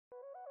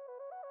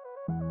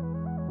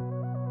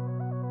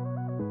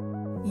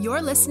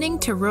You're listening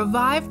to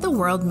Revive the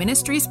World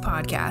Ministries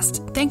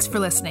podcast. Thanks for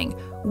listening.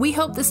 We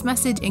hope this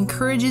message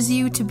encourages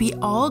you to be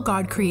all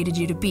God created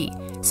you to be,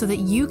 so that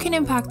you can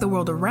impact the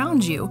world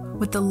around you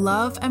with the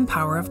love and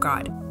power of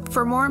God.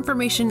 For more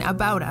information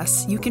about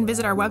us, you can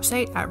visit our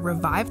website at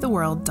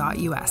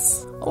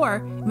revivetheworld.us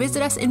or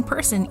visit us in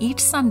person each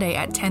Sunday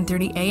at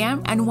 10:30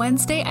 a.m. and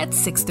Wednesday at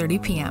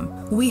 6:30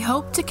 p.m. We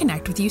hope to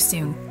connect with you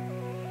soon.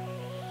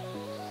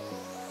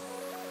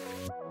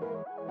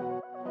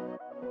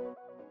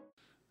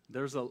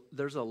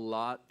 There's a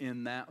lot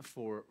in that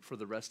for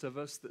the rest of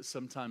us that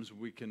sometimes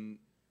we can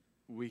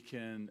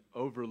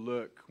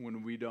overlook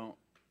when we don't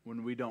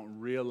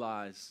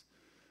realize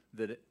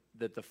that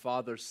the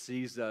Father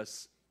sees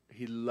us.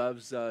 He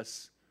loves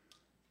us.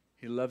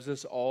 He loves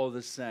us all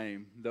the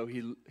same, though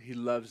he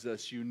loves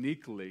us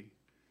uniquely.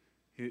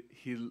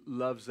 He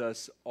loves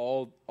us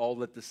all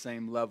at the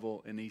same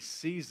level, and he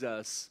sees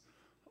us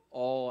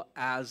all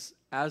as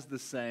the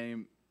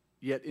same,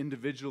 yet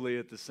individually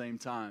at the same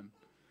time.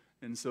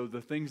 And so the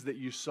things that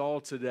you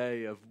saw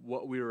today of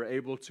what we were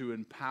able to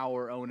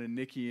empower Owen and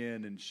Nikki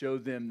in and show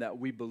them that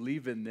we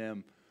believe in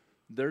them,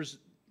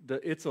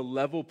 it's a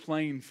level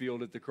playing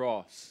field at the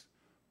cross,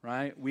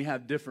 right? We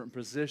have different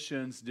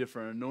positions,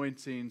 different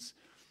anointings,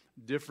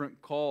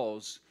 different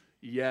calls,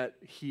 yet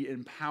he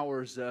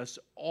empowers us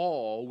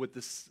all with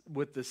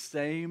the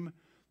same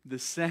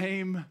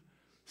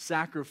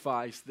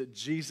sacrifice that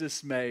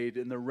Jesus made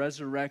in the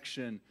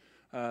resurrection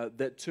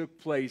that took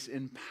place,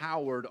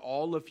 empowered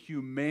all of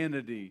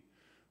humanity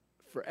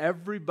for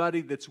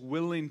everybody that's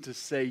willing to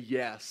say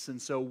yes. And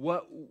so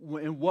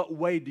in what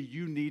way do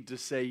you need to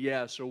say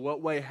yes? Or what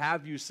way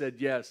have you said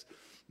yes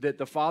that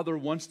the Father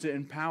wants to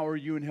empower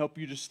you and help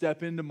you to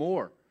step into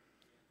more?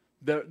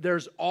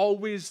 There's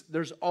always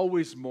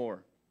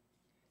more.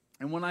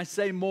 And when I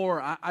say more,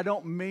 I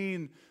don't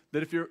mean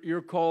that if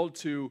you're called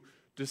to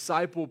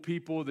disciple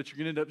people that you're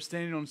going to end up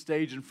standing on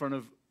stage in front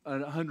of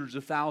hundreds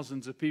of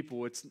thousands of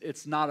people.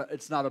 It's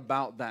not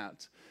about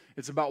that.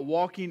 It's about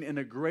walking in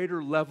a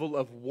greater level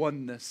of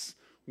oneness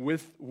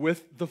with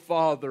the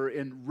Father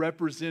and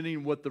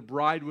representing what the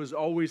bride was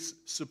always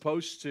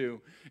supposed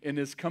to and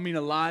is coming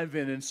alive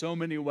in so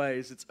many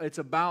ways. It's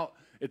about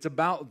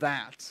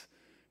that.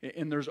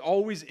 And there's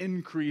always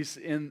increase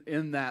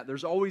in that.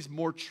 There's always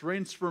more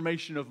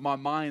transformation of my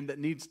mind that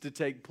needs to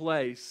take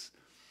place.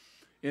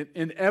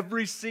 In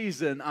every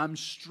season, I'm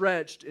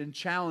stretched and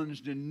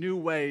challenged in new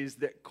ways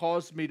that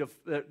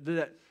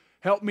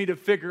help me to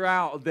figure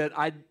out that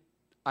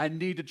I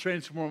need to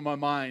transform my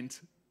mind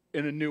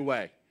in a new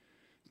way,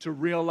 to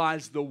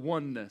realize the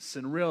oneness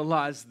and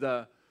realize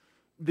the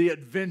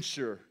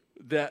adventure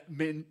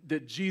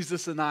that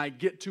Jesus and I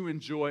get to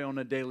enjoy on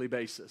a daily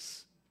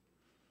basis.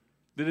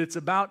 That it's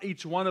about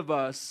each one of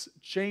us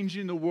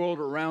changing the world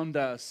around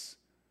us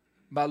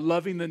by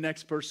loving the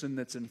next person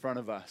that's in front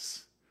of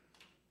us,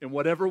 in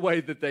whatever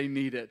way that they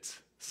need it.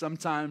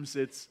 Sometimes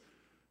it's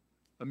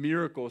a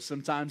miracle.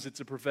 Sometimes it's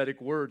a prophetic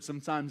word.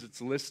 Sometimes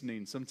it's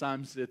listening.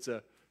 Sometimes it's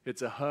a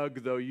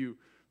hug, though you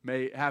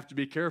may have to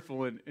be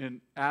careful and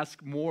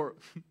ask more.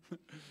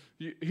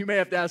 You may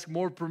have to ask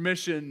more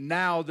permission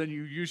now than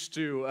you used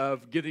to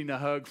of getting a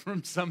hug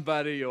from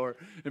somebody, or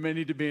it may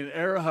need to be an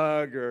air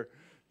hug, or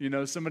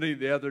somebody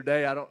the other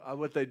day,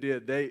 what they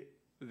did,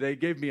 they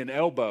gave me an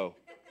elbow.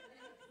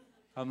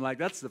 I'm like,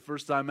 that's the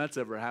first time that's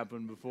ever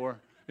happened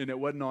before. And it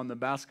wasn't on the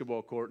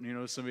basketball court,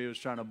 and somebody was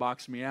trying to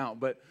box me out.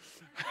 But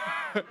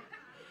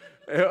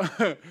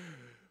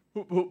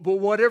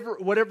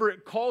whatever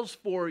it calls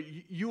for,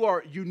 you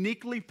are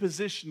uniquely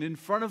positioned in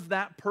front of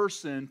that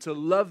person to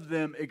love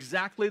them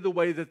exactly the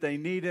way that they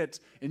need it,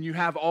 and you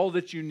have all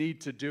that you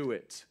need to do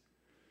it.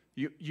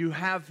 You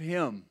have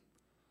Him,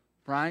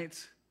 right?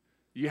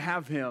 You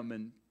have Him.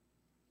 And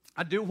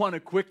I do want to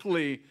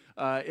quickly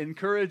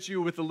encourage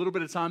you with a little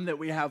bit of time that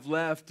we have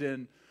left,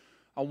 and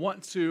I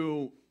want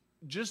to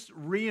just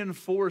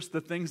reinforce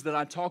the things that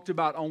I talked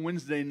about on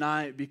Wednesday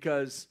night,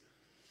 because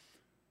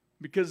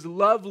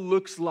love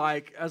looks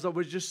like, as I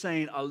was just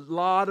saying, a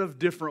lot of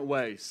different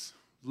ways.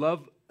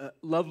 Love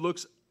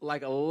looks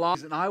like a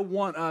lot, and I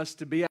want us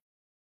to be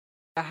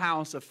a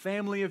house, a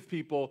family of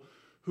people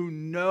who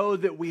know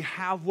that we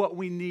have what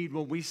we need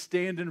when we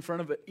stand in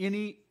front of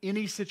any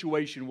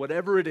situation,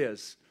 whatever it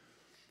is.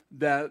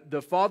 That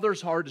the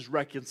Father's heart is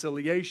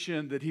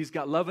reconciliation, that He's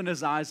got love in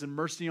His eyes and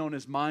mercy on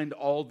His mind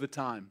all the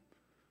time.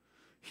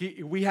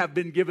 We have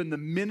been given the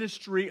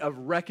ministry of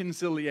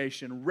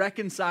reconciliation,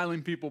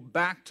 reconciling people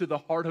back to the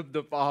heart of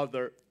the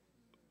Father,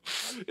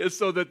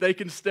 so that they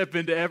can step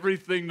into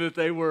everything that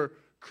they were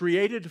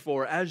created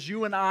for, as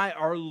you and I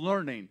are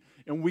learning.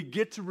 And we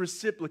get to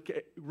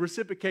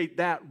reciprocate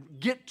that,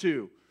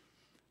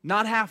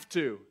 not have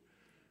to.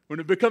 When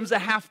it becomes a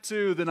have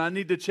to, then I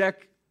need to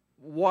check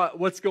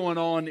what's going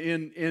on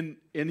in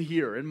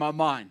here, in my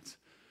mind.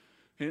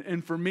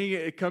 And for me,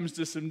 it comes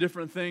to some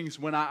different things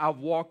when I've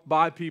walked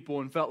by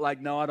people and felt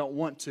like, no, I don't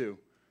want to.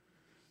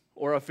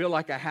 Or I feel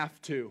like I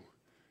have to.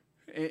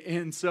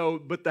 And so,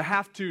 but the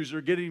have-tos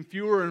are getting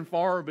fewer and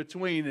far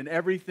between, and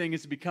everything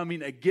is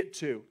becoming a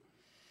get-to.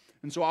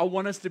 And so I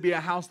want us to be a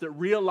house that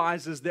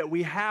realizes that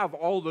we have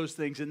all those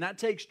things, and that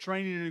takes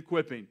training and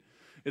equipping.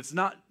 It's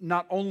not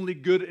only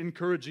good,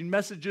 encouraging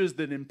messages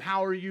that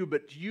empower you,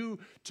 but you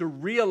to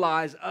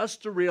realize, us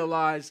to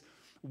realize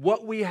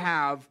what we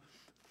have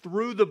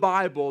through the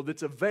Bible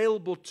that's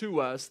available to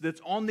us,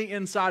 that's on the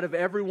inside of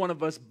every one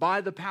of us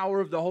by the power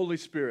of the Holy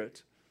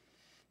Spirit.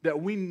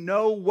 That we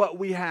know what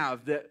we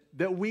have,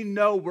 that we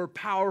know we're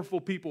powerful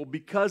people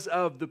because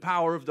of the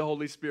power of the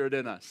Holy Spirit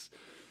in us.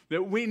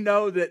 That we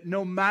know that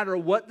no matter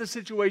what the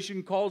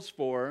situation calls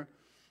for,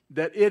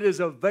 that it is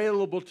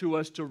available to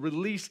us to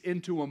release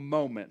into a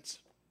moment.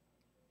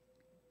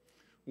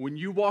 When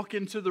you walk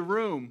into the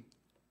room,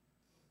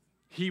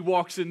 He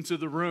walks into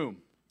the room.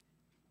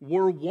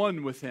 We're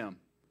one with Him.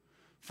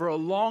 For a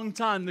long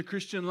time, the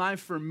Christian life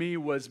for me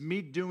was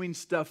me doing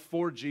stuff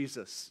for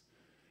Jesus.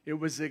 It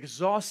was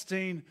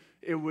exhausting.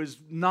 It was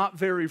not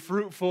very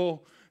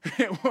fruitful.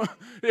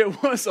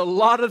 It was a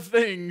lot of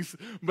things,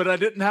 but I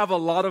didn't have a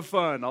lot of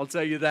fun, I'll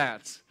tell you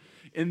that.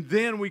 And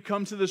then we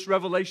come to this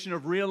revelation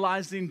of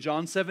realizing,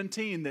 John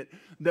 17,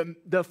 that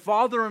the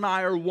Father and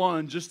I are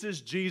one, just as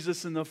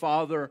Jesus and the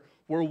Father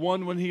were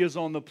one when He is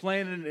on the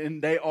planet,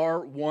 and they are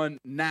one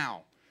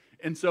now.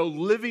 And so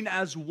living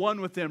as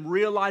one with Him,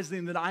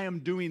 realizing that I am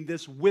doing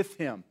this with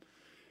Him,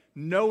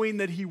 knowing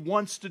that He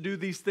wants to do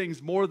these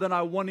things more than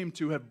I want Him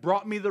to, have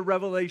brought me the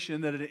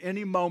revelation that at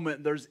any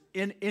moment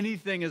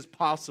anything is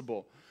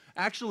possible.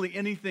 Actually,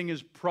 anything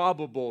is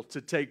probable to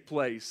take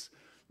place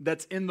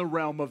that's in the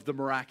realm of the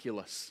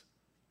miraculous.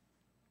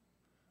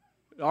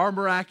 Our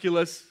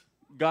miraculous,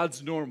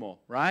 God's normal,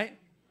 right?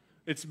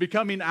 It's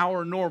becoming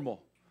our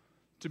normal.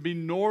 To be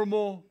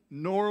normal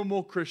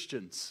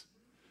Christians.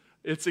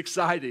 It's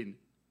exciting.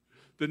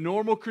 The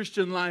normal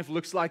Christian life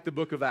looks like the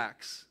book of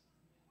Acts.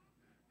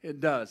 It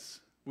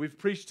does. We've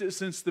preached it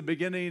since the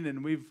beginning,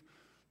 and we've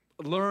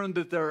learned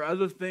that there are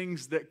other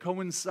things that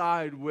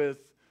coincide with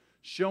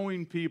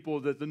showing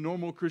people that the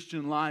normal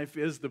Christian life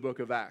is the book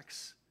of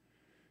Acts.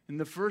 And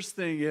the first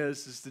thing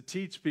is to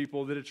teach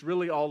people that it's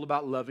really all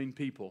about loving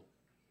people.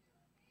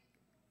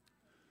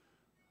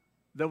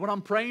 That when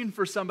I'm praying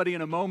for somebody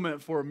in a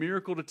moment for a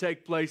miracle to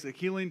take place, a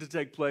healing to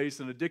take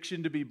place, an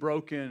addiction to be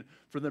broken,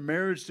 for the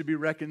marriage to be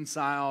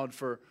reconciled,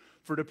 for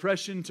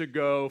depression to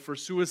go, for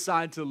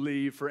suicide to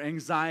leave, for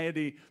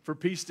anxiety, for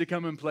peace to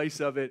come in place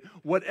of it,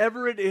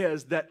 whatever it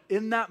is, that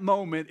in that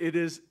moment it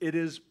is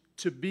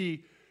to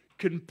be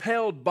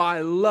compelled by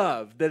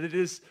love, that it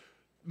is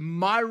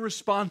my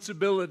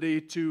responsibility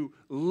to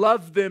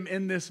love them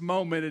in this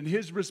moment and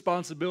His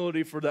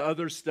responsibility for the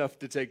other stuff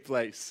to take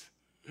place.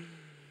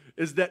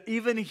 Is that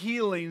even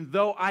healing,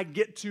 though I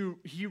get to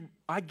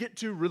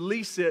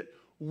release it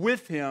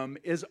with Him,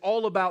 is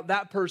all about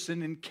that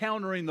person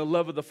encountering the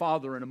love of the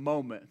Father in a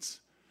moment.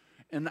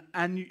 And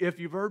if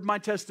you've heard my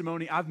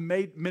testimony, I've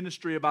made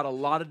ministry about a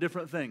lot of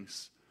different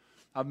things.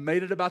 I've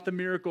made it about the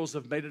miracles.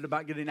 I've made it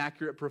about getting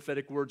accurate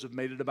prophetic words. I've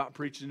made it about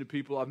preaching to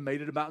people. I've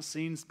made it about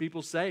seeing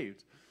people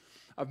saved.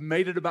 I've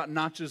made it about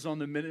notches on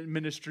the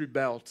ministry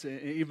belt.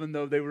 Even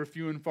though they were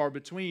few and far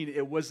between,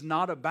 it was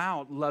not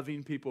about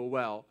loving people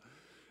well.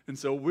 And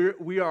so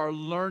we are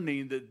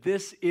learning that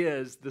this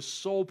is the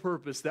sole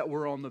purpose that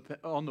we're on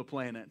the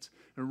planet.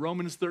 In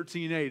Romans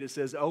 13:8, it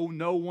says, "Owe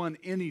no one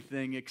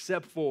anything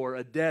except for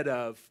a debt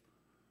of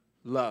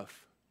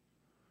love."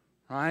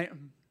 Right?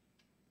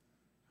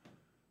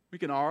 We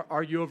can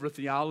argue over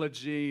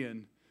theology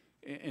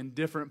and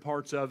different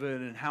parts of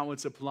it and how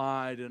it's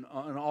applied and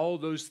all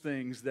those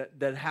things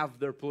that have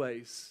their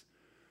place.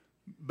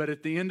 But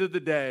at the end of the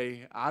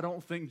day, I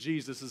don't think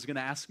Jesus is going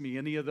to ask me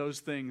any of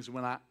those things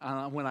when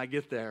I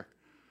get there.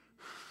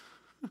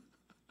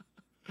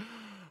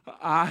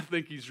 I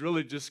think He's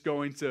really just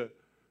going to.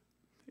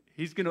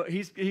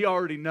 He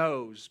already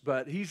knows,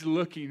 but He's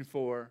looking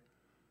for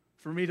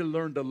me to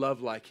learn to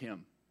love like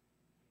Him,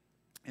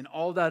 and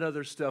all that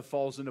other stuff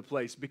falls into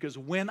place. Because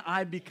when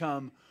I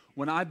become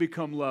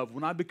love,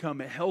 when I become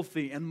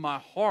healthy in my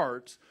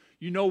heart,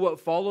 you know what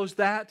follows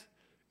that?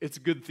 It's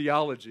good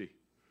theology.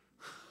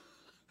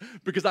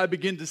 Because I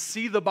begin to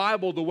see the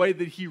Bible the way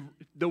that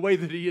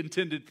He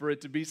intended for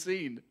it to be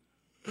seen,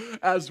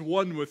 as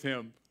one with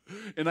Him.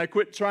 And I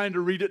quit trying to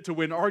read it to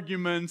win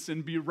arguments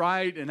and be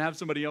right and have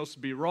somebody else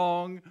be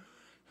wrong.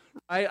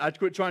 Right? I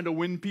quit trying to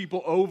win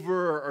people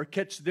over or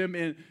catch them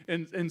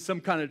in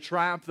some kind of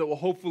trap that will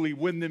hopefully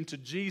win them to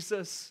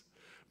Jesus.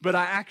 But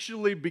I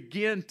actually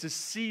begin to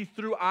see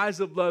through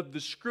eyes of love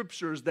the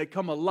Scriptures that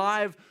come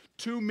alive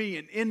to me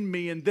and in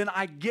me, and then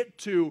I get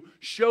to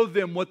show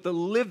them what the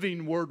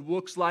living Word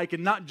looks like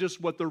and not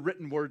just what the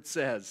written Word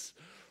says,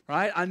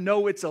 right? I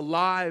know it's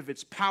alive,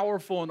 it's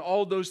powerful, and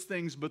all those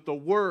things, but the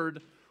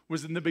Word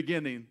was in the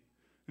beginning,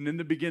 and in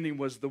the beginning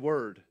was the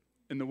Word,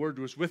 and the Word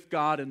was with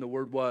God, and the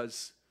Word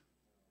was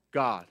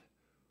God,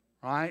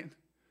 right?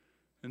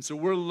 And so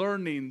we're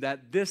learning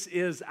that this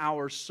is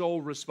our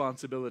sole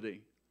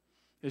responsibility,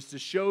 is to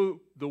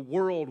show the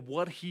world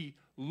what He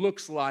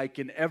looks like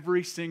in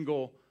every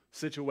single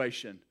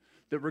situation.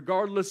 That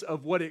regardless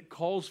of what it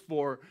calls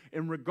for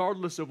and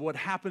regardless of what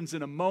happens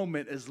in a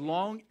moment, as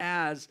long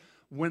as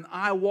when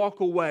I walk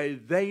away,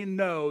 they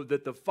know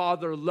that the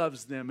Father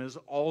loves them is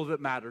all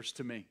that matters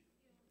to me.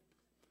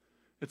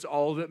 It's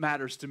all that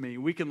matters to me.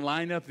 We can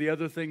line up the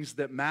other things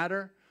that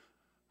matter.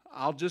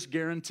 I'll just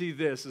guarantee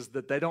this, is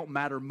that they don't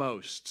matter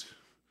most.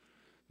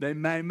 They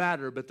may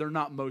matter, but they're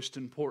not most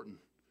important.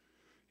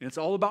 And it's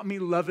all about me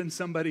loving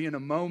somebody in a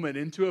moment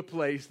into a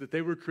place that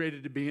they were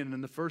created to be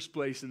in the first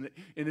place. And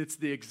it's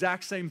the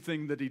exact same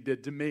thing that he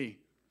did to me.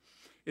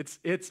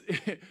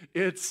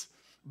 It's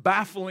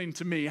baffling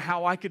to me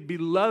how I could be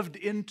loved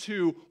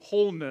into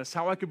wholeness,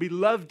 how I could be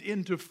loved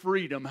into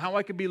freedom, how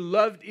I could be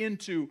loved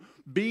into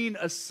being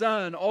a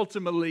son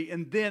ultimately,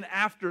 and then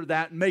after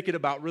that make it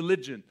about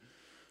religion.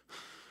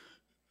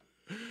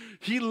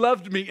 He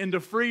loved me into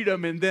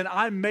freedom, and then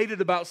I made it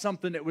about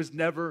something that was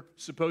never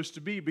supposed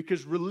to be,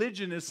 because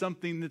religion is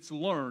something that's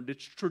learned.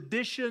 It's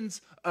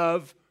traditions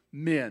of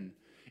men.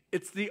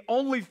 It's the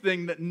only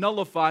thing that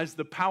nullifies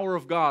the power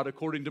of God,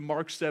 according to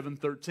Mark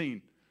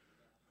 7:13.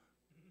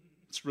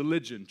 It's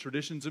religion.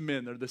 Traditions of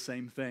men, they're the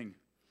same thing.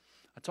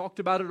 I talked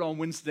about it on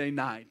Wednesday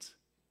night,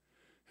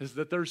 is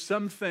that there's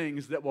some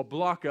things that will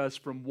block us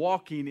from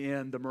walking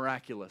in the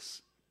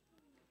miraculous.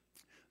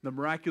 The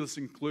miraculous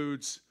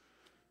includes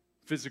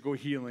physical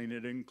healing.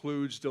 It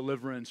includes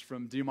deliverance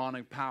from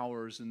demonic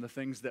powers and the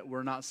things that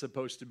we're not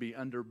supposed to be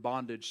under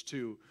bondage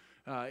to.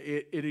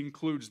 It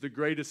includes the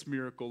greatest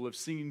miracle of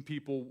seeing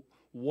people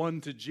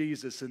won to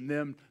Jesus and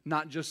them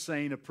not just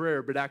saying a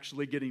prayer, but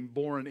actually getting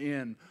born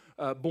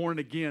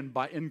again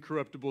by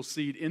incorruptible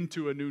seed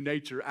into a new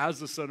nature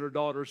as a son or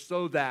daughter,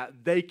 so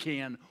that they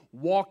can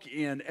walk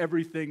in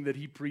everything that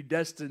he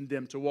predestined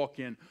them to walk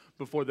in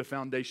before the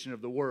foundation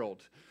of the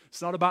world.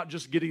 It's not about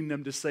just getting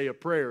them to say a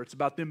prayer. It's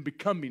about them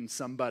becoming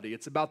somebody.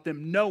 It's about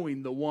them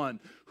knowing the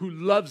one who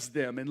loves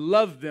them and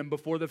loved them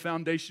before the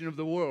foundation of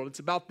the world. It's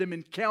about them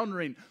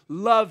encountering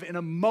love in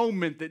a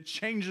moment that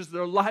changes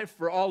their life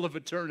for all of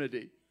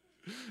eternity.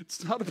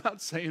 It's not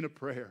about saying a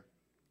prayer.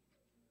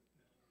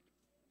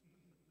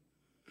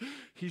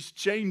 He's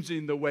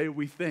changing the way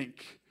we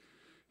think.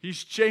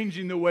 He's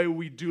changing the way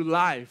we do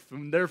life,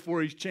 and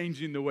therefore he's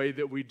changing the way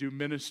that we do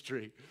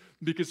ministry,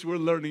 because we're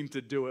learning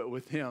to do it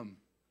with him.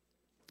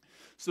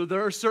 So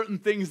there are certain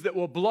things that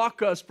will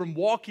block us from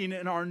walking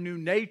in our new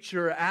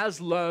nature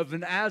as love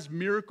and as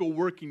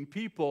miracle-working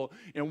people.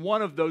 And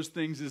one of those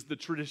things is the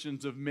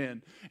traditions of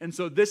men. And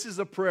so this is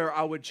a prayer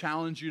I would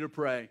challenge you to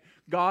pray.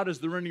 God, is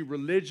there any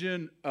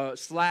religion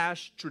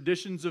 /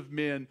 traditions of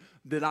men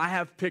that I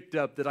have picked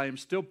up that I am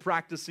still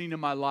practicing in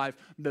my life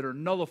that are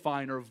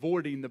nullifying or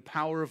avoiding the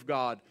power of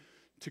God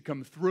to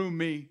come through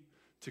me,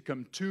 to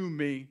come to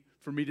me,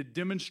 for me to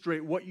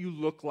demonstrate what you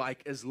look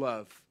like as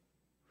love?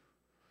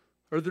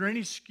 Are there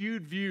any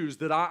skewed views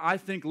that I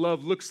think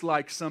love looks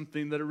like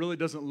something that it really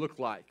doesn't look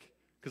like?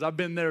 Because I've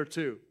been there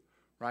too,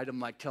 right? I'm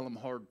like, tell them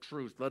hard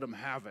truth, let them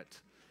have it.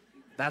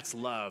 That's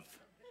love.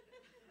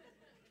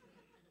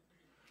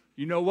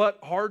 You know what?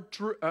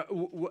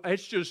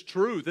 It's just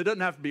truth. It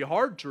doesn't have to be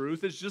hard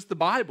truth. It's just the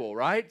Bible,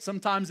 right?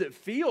 Sometimes it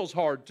feels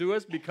hard to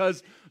us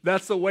because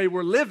that's the way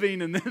we're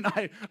living. And then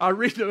I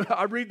read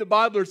the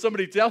Bible, or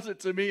somebody tells it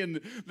to me, and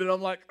then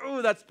I'm like,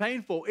 oh, that's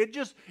painful.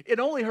 It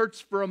only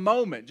hurts for a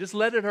moment. Just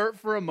let it hurt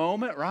for a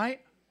moment, right?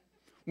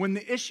 When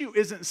the issue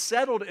isn't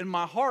settled in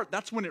my heart,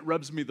 that's when it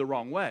rubs me the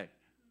wrong way.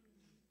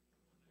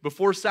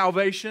 Before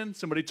salvation,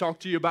 somebody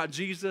talked to you about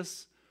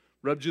Jesus,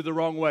 rubbed you the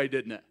wrong way,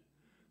 didn't it?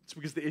 It's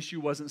because the issue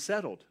wasn't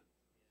settled.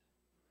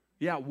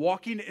 Yeah,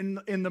 walking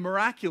in the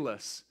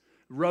miraculous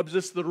rubs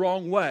us the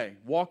wrong way.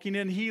 Walking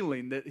in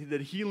healing,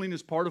 that healing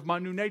is part of my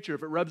new nature.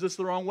 If it rubs us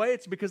the wrong way,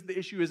 it's because the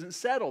issue isn't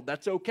settled.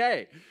 That's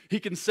okay.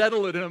 He can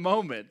settle it in a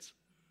moment.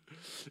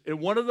 And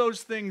one of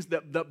those things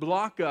that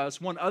block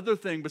us, one other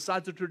thing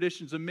besides the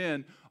traditions of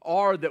men,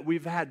 are that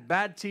we've had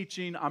bad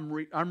teaching.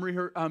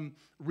 I'm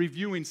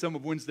reviewing some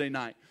of Wednesday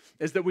night.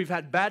 Is that we've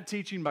had bad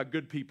teaching by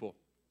good people.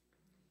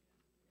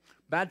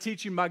 Bad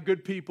teaching by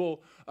good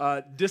people,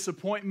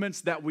 disappointments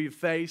that we've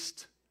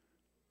faced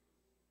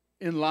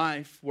in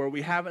life where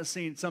we haven't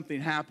seen something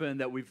happen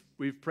that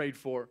we've prayed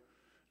for.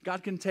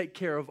 God can take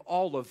care of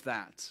all of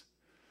that.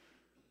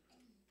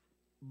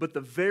 But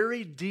the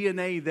very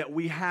DNA that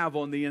we have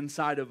on the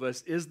inside of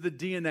us is the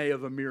DNA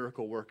of a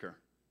miracle worker.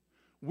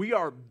 We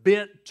are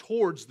bent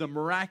towards the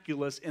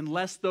miraculous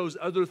unless those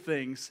other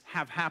things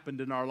have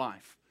happened in our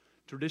life.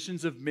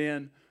 Traditions of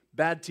men,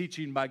 bad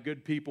teaching by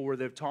good people where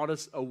they've taught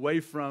us away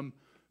from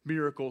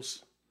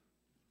miracles.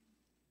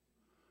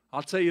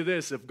 I'll tell you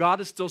this, if God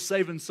is still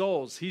saving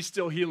souls, He's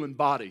still healing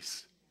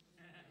bodies.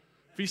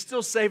 If He's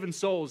still saving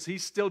souls,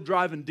 He's still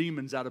driving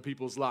demons out of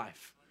people's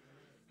life.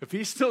 If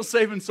He's still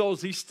saving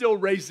souls, He's still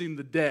raising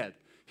the dead.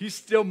 He's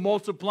still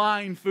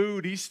multiplying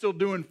food. He's still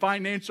doing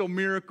financial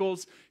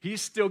miracles. He's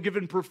still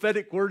giving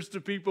prophetic words to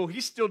people.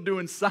 He's still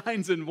doing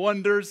signs and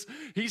wonders.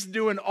 He's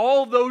doing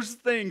all those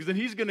things, and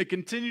He's going to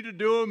continue to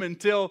do them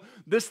until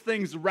this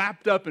thing's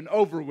wrapped up and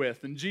over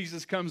with, and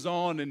Jesus comes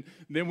on, and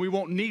then we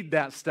won't need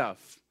that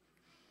stuff.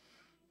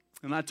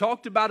 And I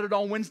talked about it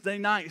on Wednesday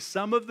night.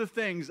 Some of the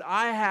things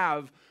I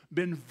have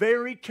been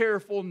very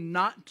careful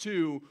not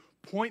to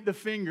point the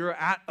finger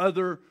at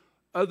other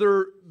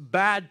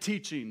bad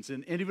teachings.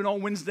 And even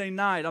on Wednesday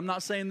night, I'm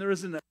not saying there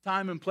isn't a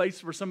time and place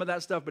for some of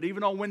that stuff, but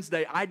even on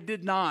Wednesday, I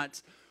did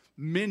not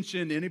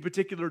mention any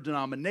particular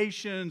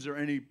denominations or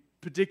any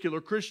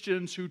particular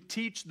Christians who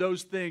teach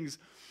those things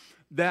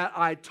that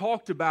I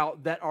talked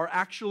about that are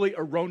actually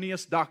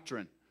erroneous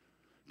doctrine.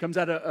 Comes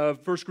out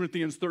of 1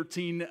 Corinthians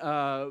 13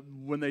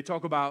 when they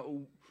talk about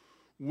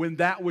when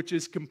that which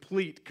is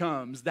complete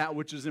comes, that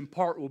which is in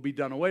part will be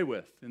done away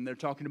with. And they're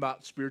talking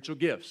about spiritual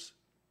gifts.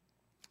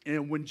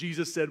 And when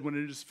Jesus said, when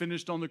it is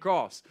finished on the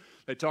cross,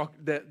 they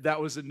talked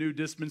that was a new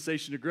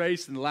dispensation of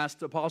grace, and the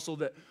last apostle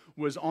that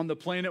was on the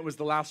planet was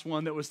the last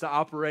one that was to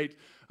operate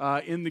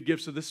in the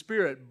gifts of the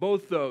Spirit.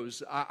 Both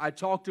those I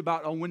talked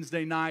about on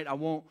Wednesday night.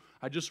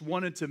 I just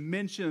wanted to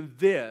mention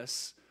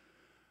this,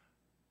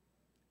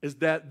 is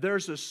that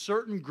there's a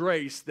certain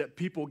grace that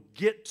people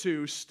get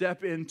to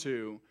step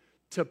into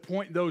to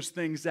point those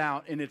things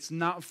out, and it's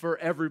not for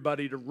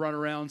everybody to run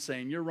around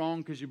saying, you're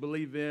wrong because you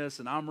believe this,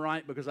 and I'm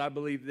right because I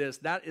believe this.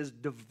 That is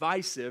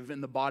divisive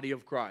in the body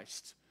of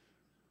Christ.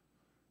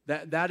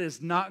 That is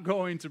not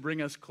going to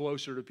bring us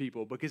closer to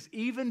people, because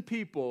even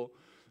people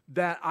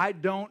that I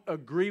don't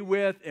agree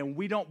with and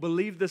we don't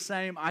believe the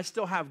same, I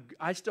still have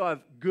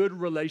good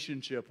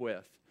relationship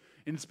with.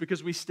 And it's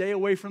because we stay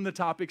away from the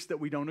topics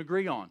that we don't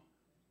agree on.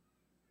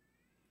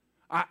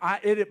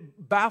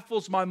 It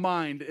baffles my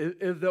mind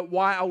that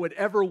why I would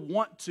ever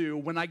want to,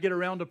 when I get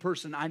around a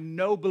person I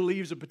know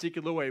believes a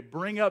particular way,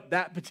 bring up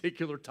that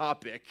particular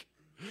topic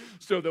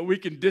so that we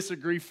can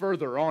disagree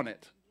further on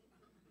it.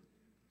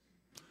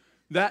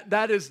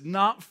 That is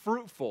not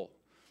fruitful.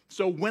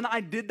 So when I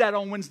did that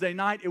on Wednesday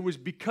night, it was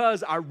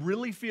because I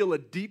really feel a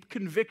deep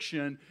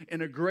conviction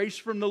and a grace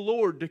from the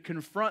Lord to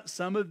confront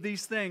some of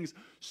these things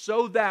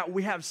so that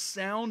we have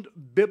sound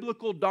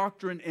biblical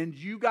doctrine, and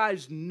you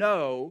guys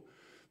know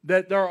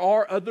that there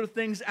are other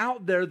things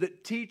out there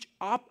that teach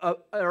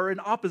are in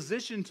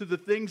opposition to the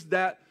things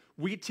that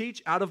we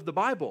teach out of the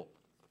Bible.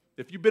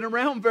 If you've been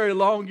around very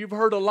long, you've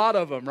heard a lot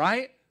of them,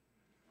 right?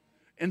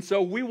 And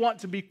so we want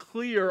to be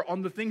clear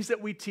on the things that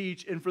we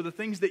teach, and for the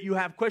things that you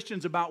have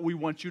questions about, we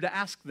want you to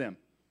ask them.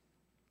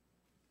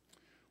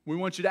 We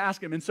want you to ask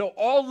them. And so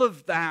all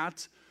of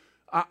that,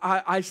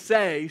 I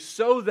say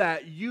so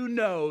that you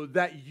know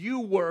that you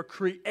were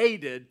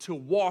created to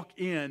walk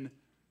in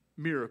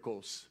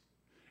miracles.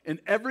 And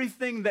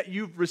everything that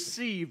you've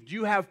received,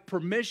 you have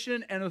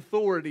permission and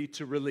authority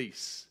to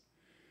release.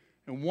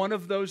 And one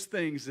of those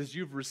things is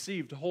you've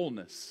received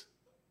wholeness.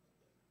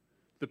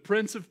 The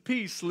Prince of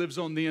Peace lives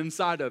on the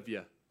inside of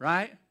you,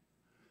 right?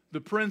 The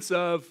Prince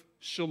of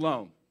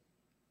Shalom,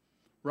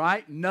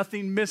 right?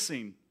 Nothing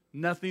missing,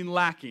 nothing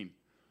lacking.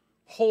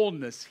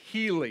 Wholeness,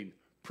 healing,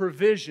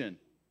 provision.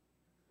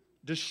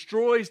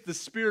 Destroys the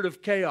spirit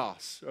of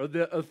chaos, or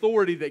the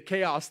authority that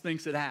chaos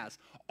thinks it has.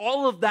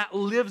 All of that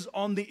lives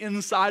on the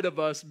inside of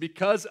us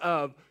because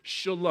of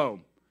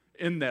shalom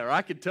in there.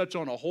 I could touch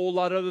on a whole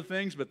lot of other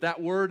things, but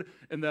that word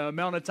and the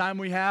amount of time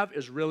we have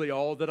is really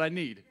all that I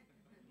need.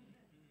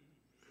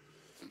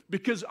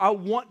 Because I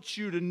want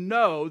you to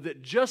know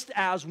that just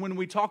as when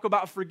we talk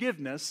about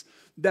forgiveness,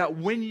 that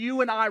when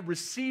you and I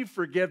receive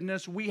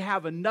forgiveness, we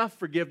have enough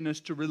forgiveness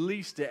to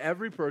release to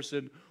every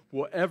person who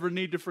will ever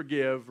need to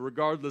forgive,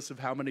 regardless of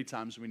how many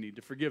times we need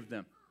to forgive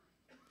them.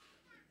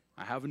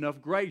 I have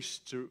enough grace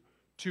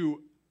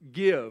to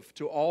give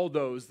to all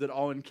those that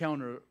I'll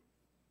encounter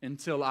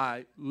until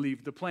I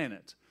leave the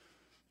planet.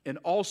 And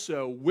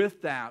also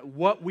with that,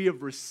 what we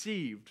have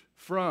received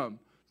from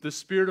the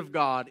Spirit of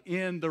God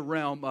in the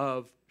realm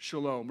of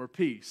shalom or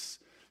peace,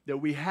 that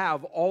we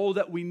have all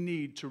that we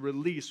need to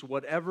release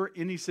whatever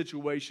any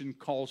situation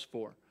calls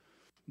for.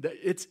 That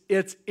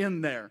it's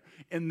in there.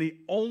 And the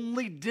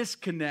only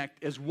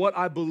disconnect is what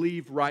I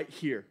believe right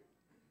here.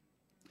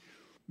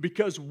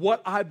 Because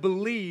what I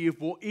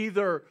believe will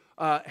either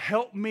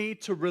help me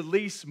to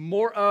release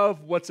more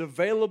of what's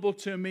available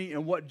to me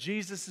and what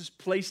Jesus has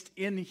placed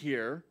in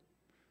here,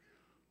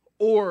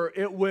 or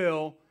it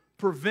will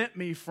prevent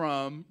me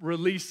from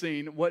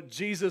releasing what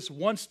Jesus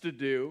wants to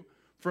do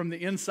from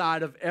the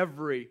inside of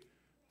every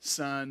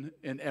son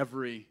and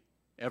every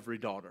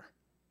daughter.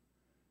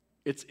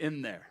 It's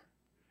in there.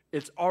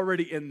 It's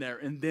already in there.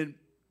 And then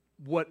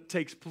what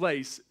takes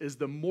place is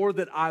the more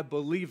that I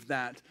believe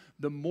that,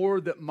 the more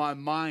that my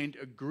mind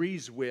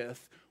agrees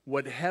with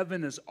what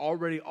heaven has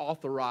already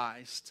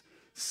authorized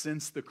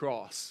since the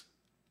cross.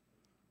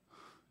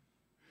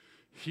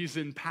 He's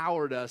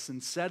empowered us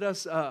and set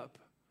us up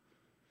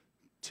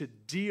to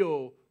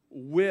deal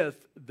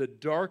with the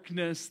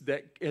darkness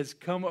that has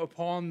come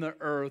upon the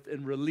earth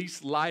and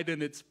release light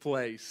in its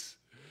place.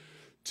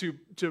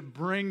 To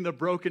bring the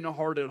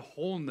brokenhearted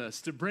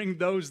wholeness, to bring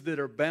those that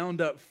are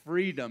bound up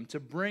freedom, to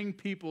bring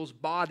people's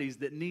bodies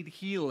that need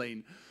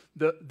healing,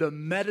 the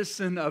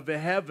medicine of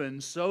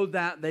heaven, so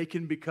that they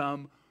can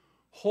become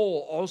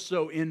whole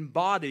also in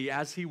body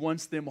as He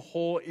wants them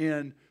whole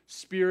in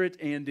spirit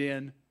and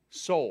in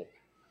soul.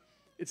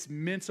 It's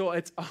mental.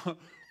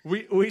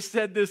 We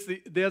said this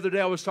the other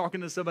day. I was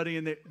talking to somebody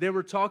and they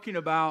were talking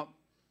about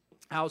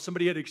how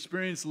somebody had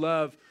experienced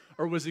love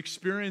or was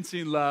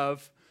experiencing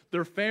love.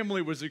 Their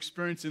family was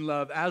experiencing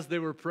love as they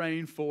were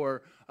praying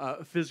for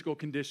a physical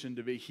condition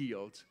to be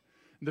healed.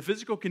 The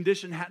physical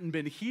condition hadn't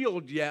been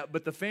healed yet,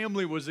 but the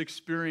family was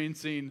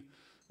experiencing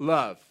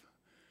love.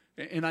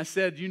 And I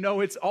said,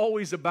 it's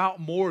always about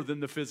more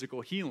than the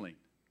physical healing.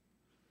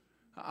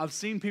 I've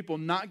seen people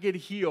not get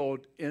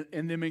healed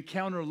and them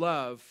encounter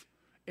love,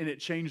 and it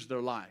changed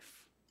their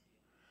life.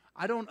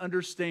 I don't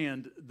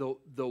understand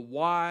the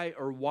why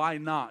or why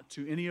not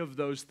to any of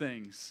those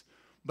things.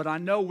 But I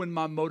know when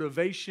my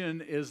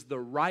motivation is the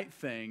right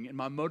thing and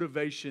my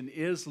motivation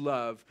is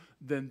love,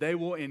 then they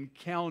will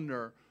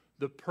encounter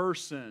the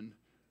person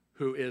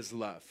who is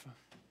love.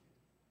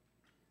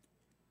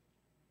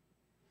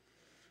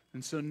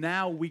 And so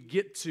now we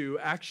get to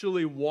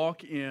actually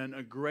walk in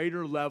a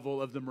greater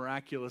level of the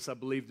miraculous, I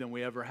believe, than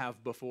we ever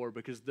have before,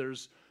 because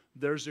there's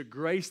a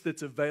grace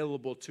that's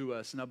available to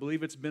us, and I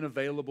believe it's been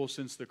available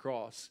since the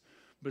cross.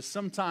 But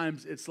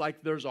sometimes it's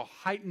like there's a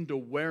heightened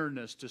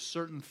awareness to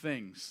certain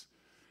things,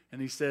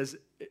 and he says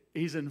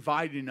he's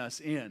inviting us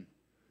in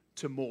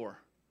to more.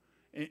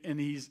 And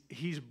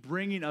he's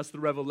bringing us the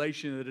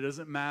revelation that it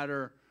doesn't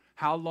matter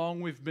how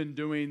long we've been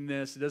doing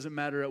this. It doesn't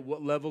matter at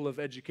what level of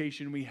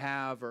education we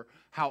have or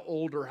how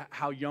old or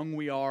how young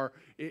we are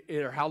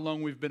or how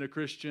long we've been a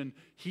Christian.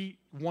 He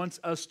wants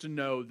us to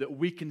know that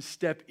we can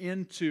step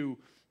into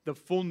the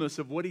fullness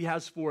of what he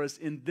has for us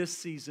in this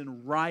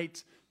season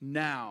right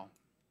now.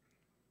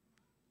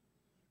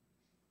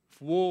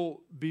 If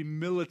we'll be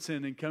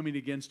militant in coming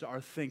against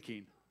our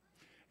thinking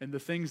and the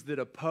things that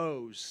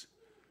oppose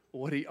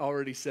what he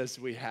already says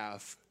we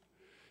have.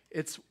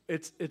 It's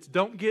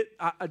don't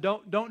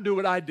do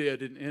what I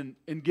did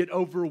and get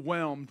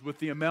overwhelmed with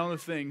the amount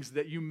of things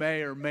that you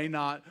may or may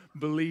not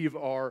believe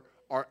are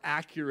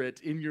accurate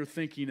in your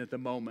thinking at the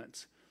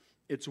moment.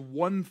 It's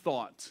one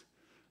thought.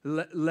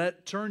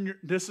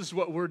 This is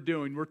what we're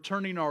doing. We're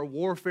turning our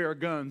warfare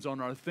guns on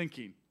our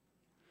thinking.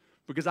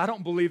 Because I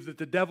don't believe that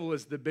the devil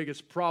is the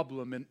biggest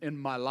problem in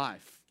my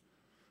life.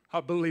 I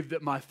believe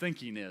that my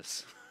thinking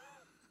is.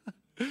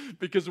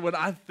 Because when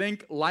I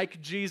think like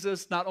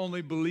Jesus, not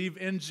only believe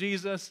in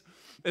Jesus,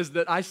 is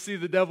that I see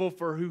the devil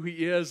for who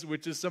he is,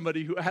 which is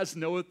somebody who has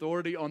no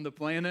authority on the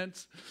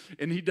planet,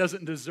 and he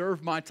doesn't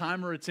deserve my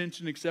time or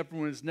attention except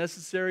when it's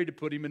necessary to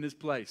put him in his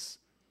place.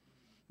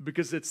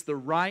 Because it's the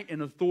right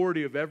and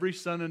authority of every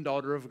son and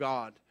daughter of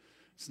God.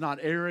 It's not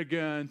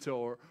arrogant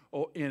or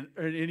in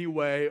any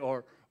way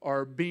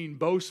or being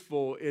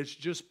boastful. It's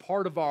just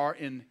part of our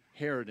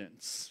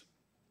inheritance.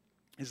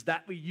 Is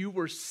that you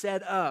were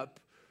set up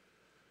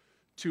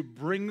to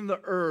bring the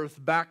earth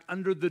back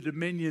under the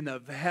dominion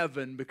of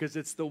heaven because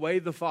it's the way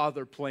the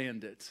Father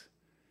planned it.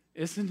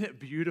 Isn't it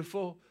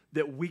beautiful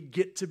that we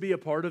get to be a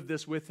part of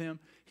this with him?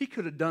 He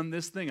could have done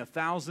this thing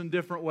 1,000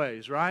 different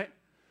ways, right?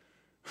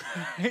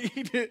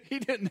 He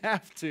didn't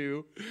have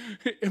to,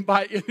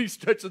 by any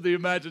stretch of the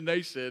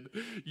imagination,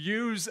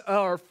 use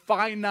our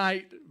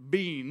finite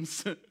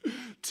beings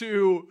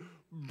to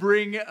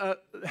bring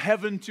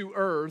heaven to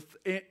earth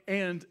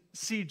and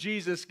see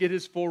Jesus get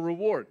his full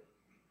reward.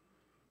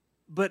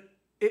 But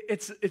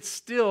it's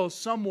still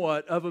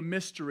somewhat of a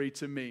mystery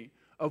to me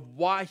of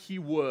why he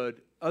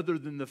would, other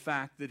than the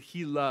fact that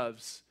he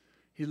loves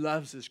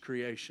his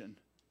creation.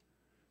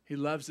 He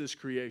loves his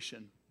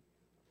creation.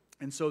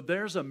 And so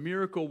there's a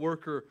miracle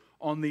worker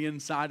on the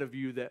inside of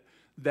you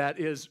that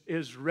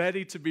is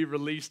ready to be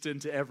released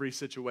into every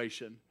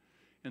situation.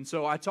 And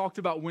so I talked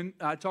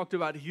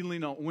about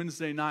healing on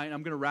Wednesday night.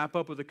 I'm going to wrap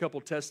up with a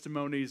couple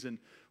testimonies, and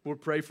we'll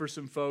pray for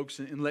some folks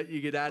and let you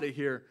get out of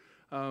here.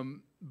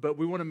 But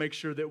we want to make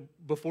sure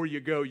that before you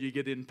go, you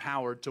get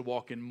empowered to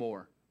walk in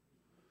more.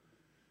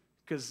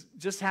 Because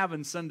just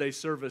having Sunday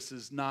service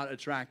is not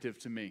attractive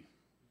to me.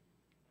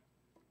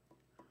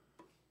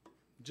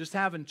 Just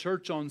having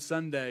church on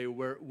Sunday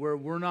where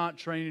we're not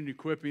training,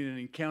 equipping, and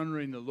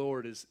encountering the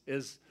Lord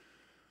is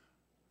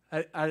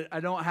I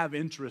don't have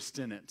interest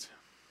in it.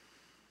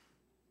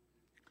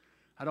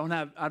 I don't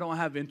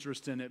have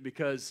interest in it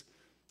because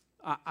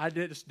I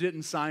just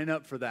didn't sign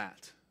up for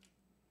that.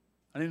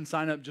 I didn't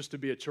sign up just to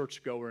be a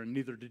churchgoer, and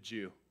neither did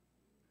you.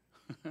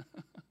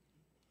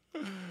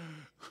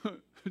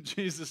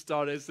 Jesus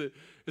taught us that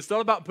it's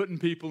not about putting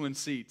people in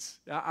seats.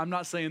 I'm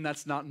not saying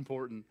that's not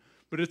important,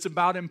 but it's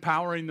about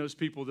empowering those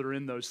people that are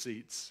in those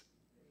seats.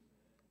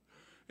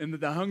 And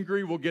that the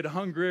hungry will get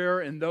hungrier,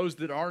 and those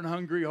that aren't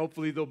hungry,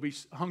 hopefully there'll be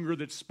hunger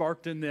that's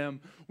sparked in them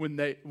when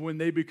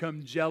they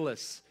become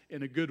jealous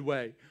in a good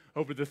way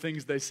over the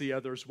things they see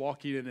others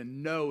walking in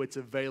and know it's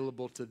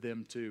available to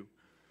them too.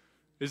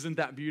 Isn't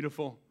that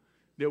beautiful?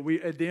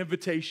 That the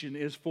invitation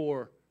is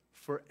for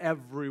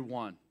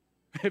everyone.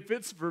 If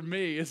it's for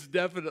me, it's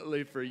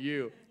definitely for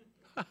you.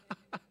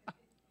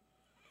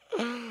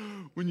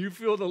 When you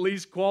feel the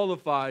least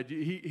qualified,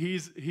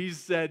 he's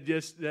said,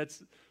 yes,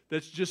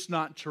 that's just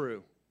not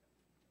true.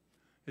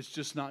 It's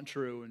just not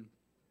true. And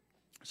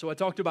so I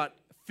talked about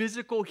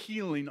physical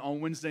healing on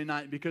Wednesday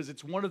night because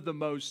it's one of the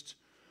most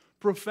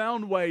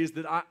profound ways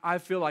that I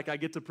feel like I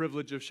get the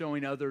privilege of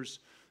showing others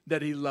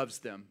that he loves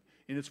them.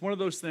 And it's one of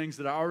those things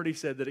that I already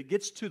said that it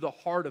gets to the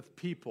heart of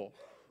people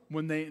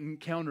when they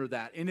encounter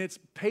that. And it's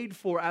paid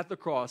for at the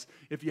cross.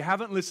 If you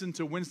haven't listened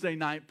to Wednesday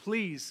night,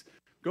 please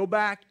go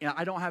back. And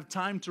I don't have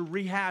time to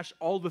rehash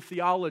all the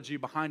theology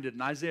behind it.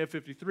 In Isaiah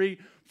 53,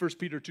 1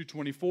 Peter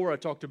 2:24, I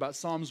talked about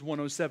Psalms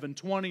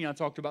 107:20. I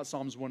talked about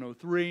Psalms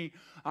 103.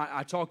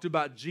 I talked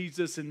about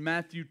Jesus in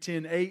Matthew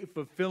 10:8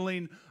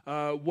 fulfilling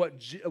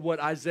what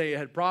Isaiah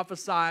had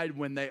prophesied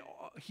when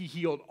he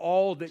healed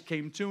all that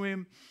came to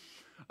him.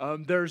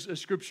 There's a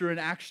scripture in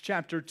Acts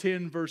chapter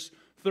 10, verse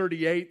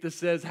 38 that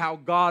says how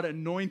God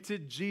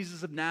anointed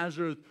Jesus of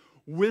Nazareth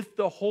with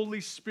the Holy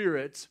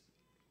Spirit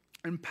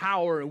and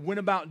power and went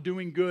about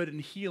doing good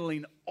and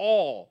healing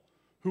all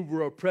who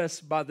were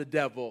oppressed by the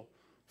devil,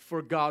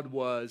 for God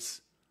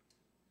was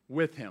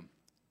with him.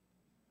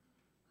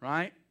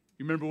 Right?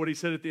 You remember what he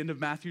said at the end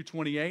of Matthew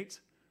 28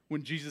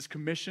 when Jesus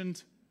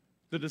commissioned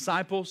the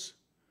disciples?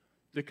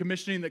 The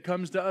commissioning that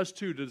comes to us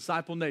too, to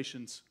disciple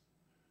nations.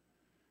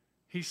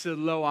 He said,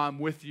 "Lo, I'm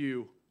with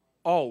you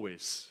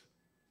always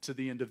to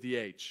the end of the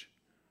age,"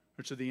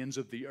 or to the ends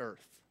of the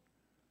earth.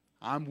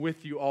 I'm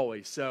with you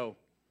always. So,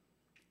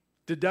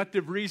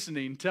 deductive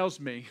reasoning tells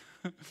me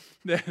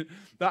that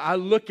I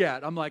look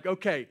at, I'm like,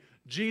 okay,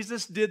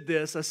 Jesus did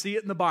this. I see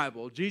it in the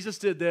Bible. Jesus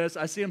did this.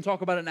 I see him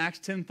talk about it in Acts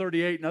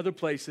 10:38 and other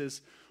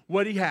places.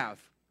 What did he have?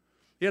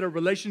 He had a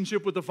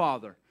relationship with the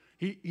Father.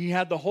 He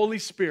had the Holy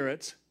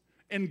Spirit,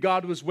 and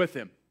God was with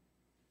him.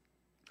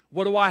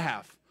 What do I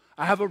have?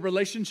 I have a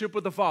relationship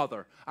with the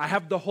Father. I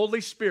have the Holy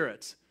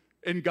Spirit,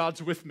 and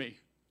God's with me.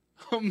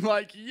 I'm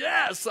like,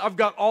 yes, I've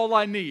got all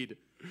I need.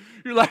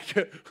 You're like,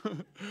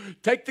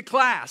 take the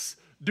class,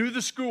 do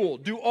the school,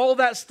 do all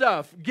that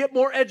stuff, get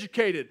more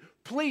educated.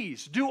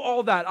 Please do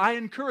all that. I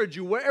encourage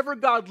you, wherever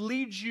God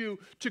leads you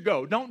to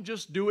go. Don't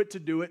just do it to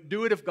do it.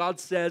 Do it if God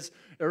says,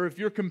 or if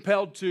you're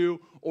compelled to,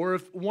 or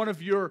if one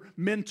of your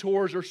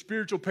mentors or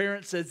spiritual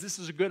parents says this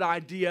is a good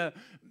idea.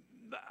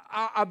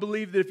 I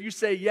believe that if you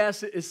say,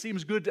 yes, it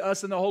seems good to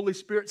us and the Holy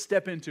Spirit,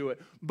 step into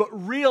it. But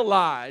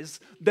realize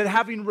that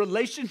having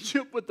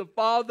relationship with the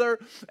Father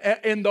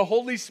and the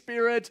Holy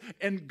Spirit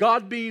and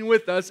God being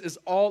with us is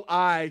all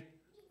I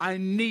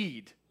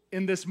need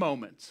in this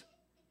moment.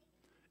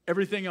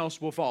 Everything else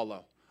will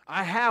follow.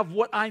 I have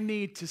what I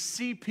need to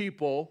see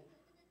people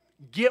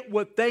get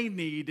what they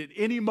need at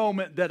any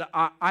moment that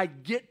I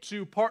get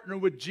to partner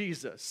with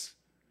Jesus.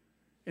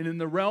 And in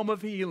the realm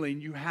of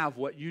healing, you have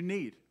what you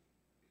need.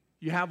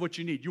 You have what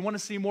you need. You want to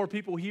see more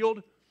people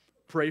healed?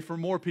 Pray for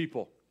more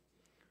people.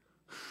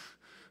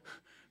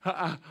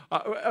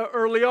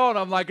 Early on,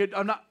 I'm like,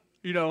 I'm not,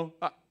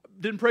 I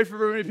didn't pray for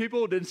very many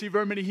people, didn't see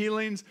very many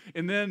healings.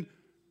 And then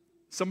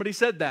somebody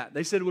said that.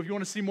 They said, well, if you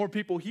want to see more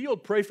people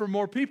healed, pray for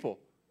more people.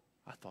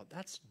 I thought,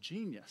 that's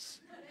genius.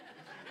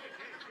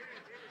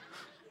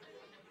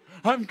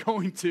 I'm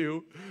going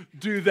to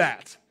do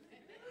that.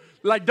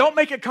 Like, don't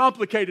make it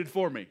complicated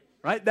for me,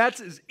 right? That's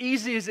as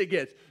easy as it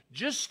gets.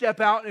 Just step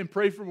out and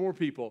pray for more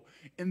people.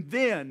 And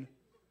then,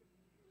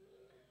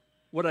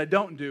 what I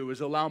don't do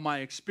is allow my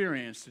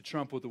experience to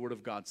trump what the Word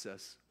of God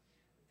says.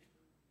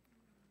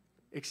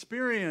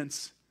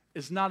 Experience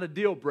is not a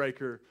deal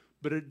breaker,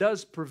 but it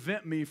does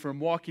prevent me from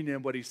walking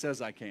in what He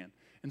says I can.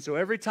 And so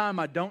every time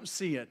I don't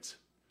see it,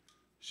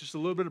 it's just a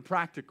little bit of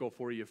practical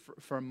for you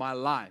for my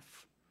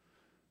life.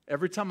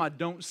 Every time I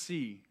don't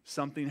see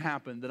something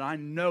happen that I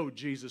know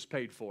Jesus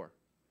paid for,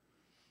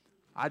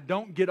 I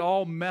don't get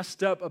all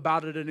messed up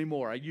about it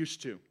anymore. I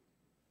used to.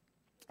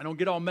 I don't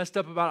get all messed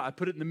up about it. I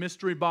put it in the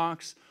mystery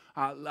box.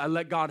 I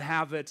let God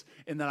have it.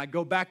 And then I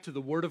go back to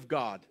the Word of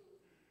God.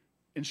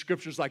 In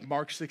scriptures like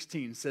Mark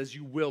 16 says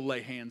you will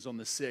lay hands on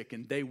the sick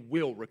and they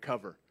will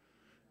recover.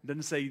 It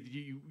doesn't say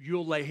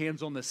you'll lay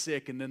hands on the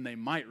sick and then they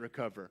might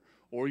recover.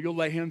 Or you'll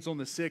lay hands on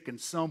the sick and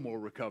some will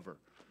recover.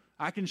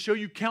 I can show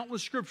you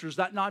countless scriptures.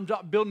 I'm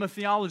not building a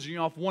theology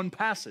off one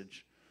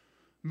passage.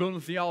 I'm building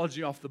a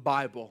theology off the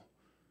Bible.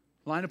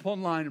 Line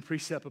upon line and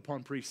precept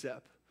upon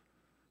precept.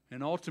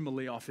 And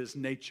ultimately off His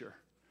nature.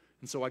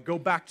 And so I go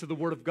back to the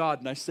Word of God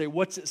and I say,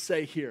 what's it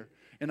say here?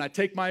 And I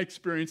take my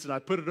experience and I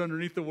put it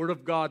underneath the Word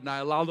of God and I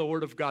allow the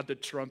Word of God to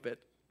trump it.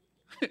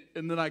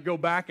 And then I go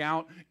back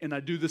out and I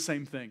do the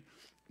same thing.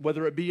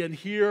 Whether it be in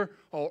here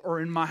or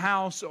in my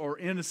house or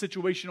in a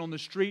situation on the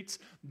streets,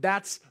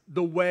 that's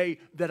the way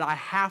that I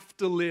have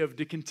to live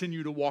to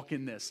continue to walk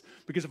in this.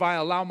 Because if I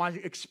allow my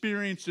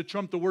experience to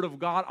trump the Word of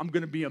God, I'm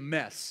going to be a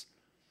mess.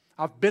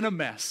 I've been a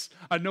mess.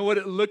 I know what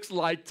it looks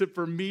like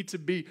for me to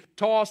be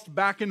tossed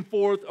back and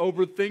forth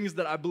over things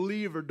that I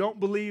believe or don't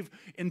believe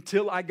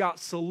until I got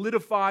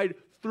solidified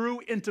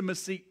through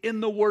intimacy in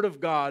the Word of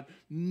God,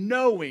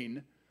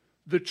 knowing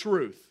the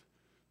truth.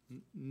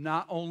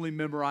 Not only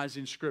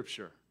memorizing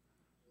Scripture.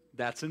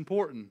 That's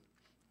important.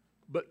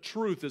 But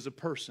truth is a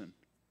person.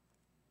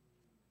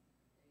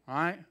 All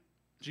right?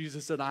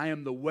 Jesus said, I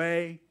am the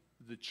way,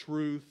 the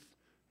truth,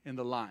 and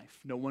the life.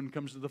 No one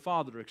comes to the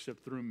Father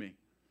except through me.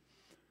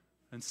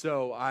 And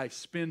so I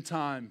spend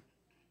time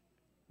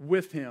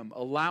with Him,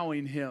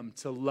 allowing Him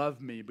to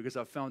love me because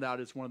I've found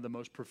out it's one of the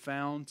most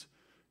profound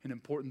and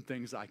important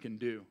things I can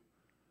do.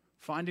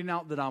 Finding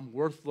out that I'm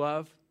worth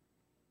love.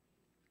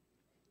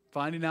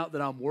 Finding out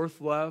that I'm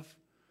worth love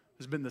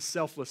has been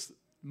the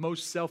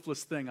most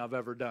selfless thing I've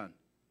ever done.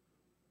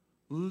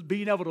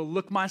 Being able to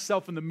look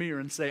myself in the mirror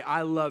and say,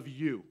 I love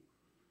you.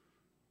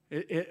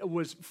 It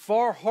was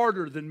far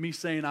harder than me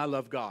saying I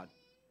love God.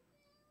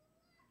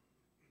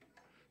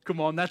 Come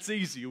on, that's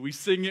easy. We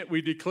sing it,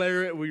 we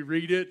declare it, we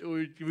read it,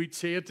 we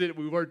chant it,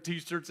 we wear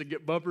t-shirts and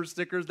get bumper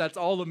stickers. That's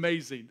all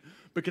amazing.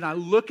 But can I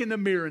look in the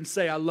mirror and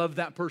say I love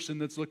that person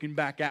that's looking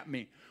back at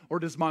me? Or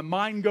does my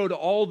mind go to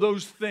all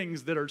those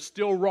things that are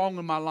still wrong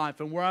in my life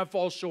and where I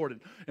fall short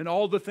and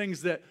all the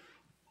things that,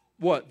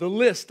 the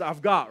list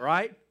I've got,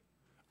 right?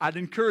 I'd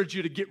encourage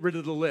you to get rid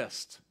of the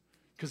list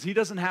because He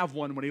doesn't have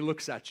one when He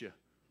looks at you.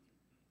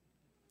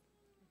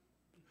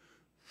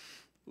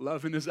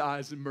 Love in His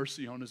eyes and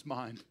mercy on His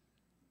mind.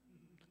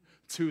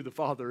 It's who the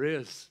Father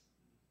is.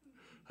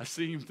 I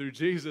see Him through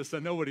Jesus. I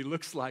know what He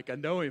looks like. I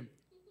know Him.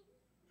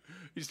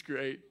 He's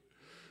great.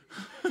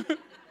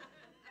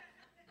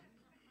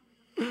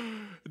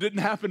 It didn't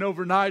happen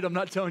overnight. I'm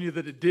not telling you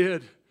that it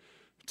did.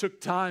 It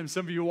took time.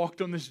 Some of you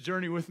walked on this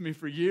journey with me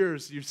for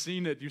years. You've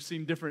seen it. You've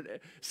seen different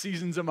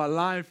seasons of my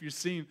life. You've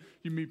seen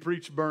me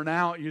preach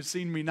burnout. You've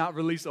seen me not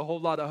release a whole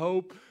lot of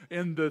hope.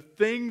 And the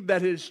thing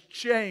that has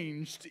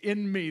changed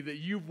in me that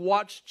you've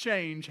watched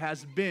change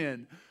has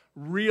been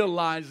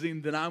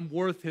realizing that I'm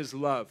worth His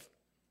love.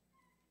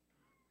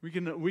 We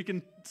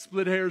can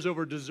split hairs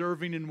over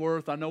deserving and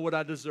worth. I know what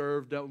I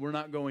deserve. We're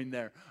not going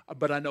there.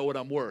 But I know what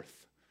I'm worth.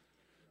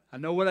 I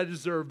know what I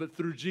deserve, but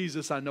through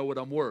Jesus, I know what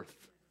I'm worth.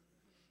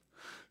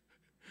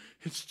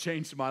 It's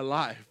changed my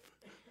life.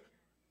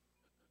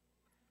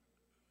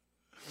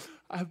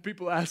 I have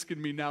people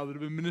asking me now that have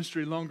been in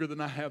ministry longer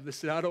than I have. They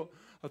say, I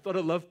thought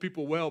I loved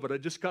people well, but I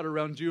just got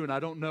around you and I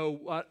don't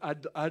know.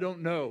 I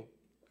don't know.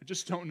 I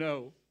just don't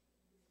know.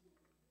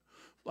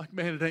 Like,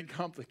 man, it ain't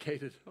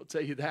complicated. I'll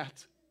tell you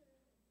that.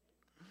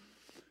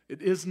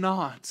 It is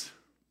not.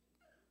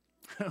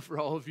 For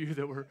all of you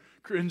that were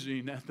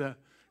cringing at the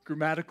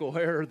grammatical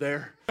error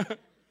there.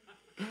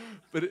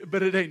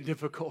 but it ain't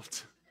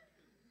difficult.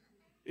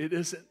 It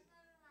isn't.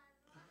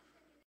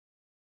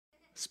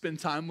 Spend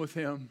time with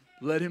Him.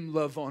 Let Him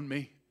love on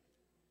me.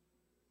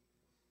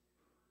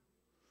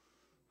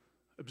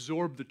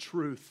 Absorb the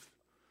truth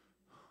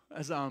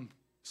as I'm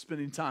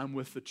spending time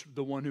with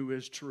the one who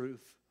is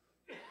truth.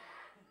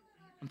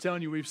 I'm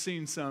telling you, we've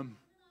seen some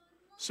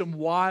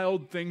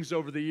wild things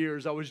over the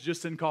years. I was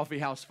just in Coffee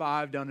House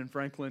 5 down in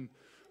Franklin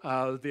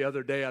the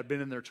other day. I'd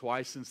been in there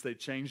twice since they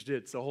changed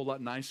it. It's a whole lot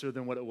nicer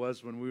than what it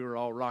was when we were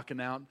all rocking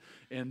out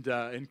and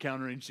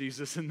encountering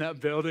Jesus in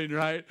that building,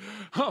 right?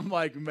 I'm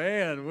like,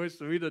 man, wish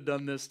we'd have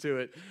done this to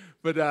it.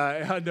 But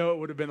I know it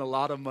would have been a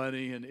lot of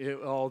money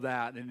and all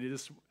that. And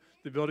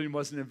the building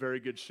wasn't in very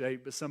good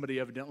shape, but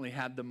somebody evidently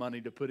had the money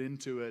to put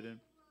into it.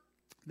 And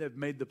they've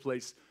made the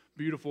place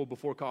beautiful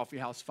before Coffee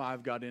House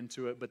 5 got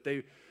into it. But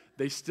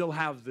they still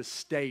have the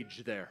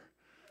stage there.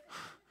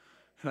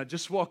 And I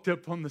just walked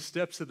up on the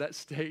steps of that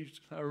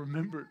stage. I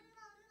remembered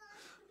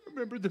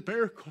the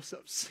miracles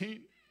I've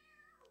seen.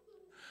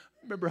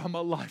 I remember how my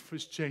life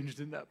was changed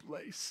in that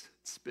place.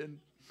 It's been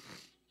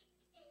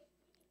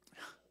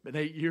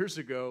 8 years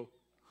ago.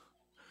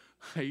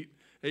 8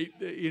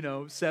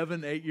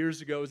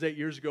 years ago. It was 8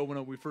 years ago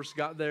when we first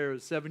got there. It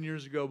was 7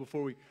 years ago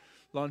before we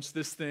launched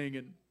this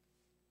thing,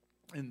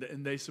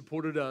 and they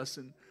supported us.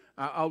 And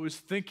I was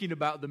thinking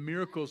about the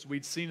miracles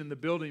we'd seen in the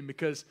building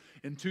because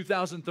in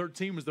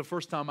 2013 was the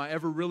first time I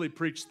ever really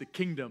preached the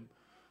kingdom.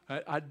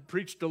 I'd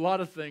preached a lot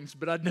of things,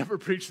 but I'd never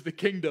preached the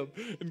kingdom.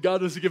 And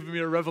God was giving me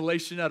a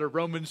revelation out of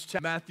Romans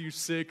chapter Matthew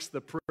 6,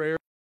 the prayer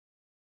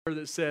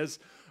that says,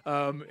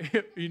 on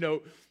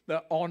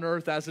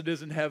earth as it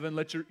is in heaven,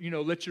 let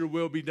your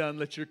will be done,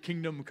 let your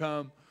kingdom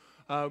come.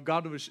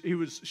 He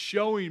was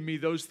showing me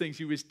those things.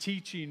 He was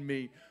teaching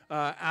me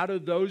out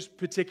of those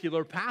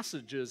particular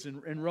passages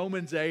in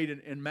Romans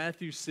 8 and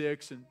Matthew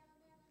 6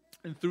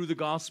 and through the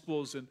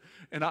Gospels. And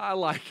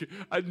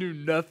I knew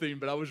nothing,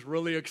 but I was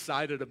really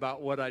excited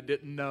about what I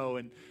didn't know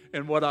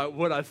and what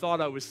I thought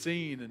I was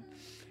seeing.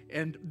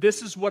 And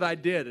this is what I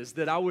did, is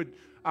that I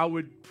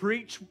would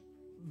preach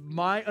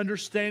my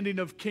understanding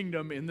of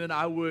kingdom, and then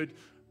I would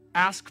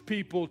ask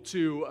people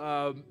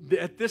to,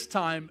 at this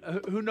time,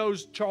 who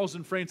knows Charles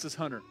and Frances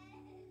Hunter?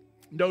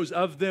 Knows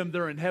of them.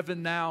 They're in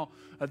heaven now.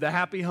 The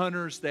Happy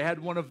Hunters, they had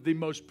one of the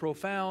most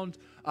profound,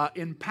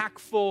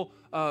 impactful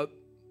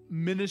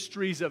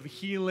ministries of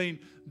healing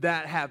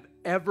that have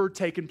ever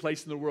taken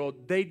place in the world.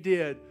 They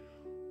did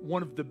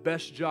one of the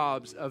best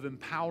jobs of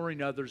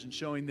empowering others and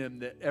showing them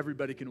that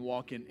everybody can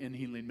walk in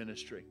healing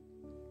ministry.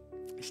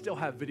 They still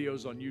have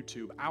videos on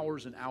YouTube,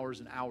 hours and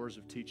hours and hours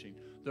of teaching.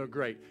 They're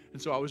great.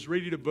 And so I was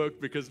reading a book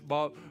because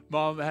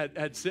Mom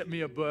had sent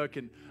me a book,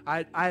 and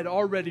I had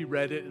already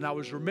read it, and I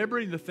was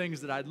remembering the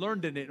things that I'd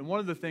learned in it. And one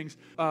of the things,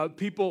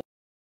 people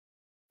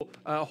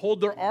hold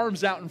their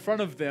arms out in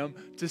front of them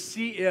to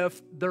see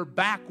if their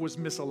back was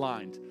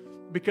misaligned.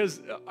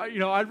 Because,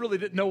 I really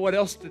didn't know what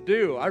else to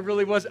do. I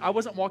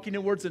wasn't walking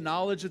in words of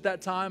knowledge at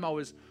that time. I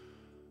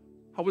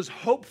I was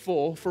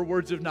hopeful for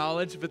words of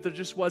knowledge, but there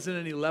just wasn't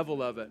any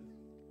level of it.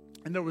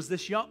 And there was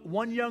this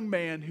one young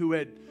man who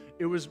it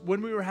was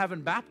when we were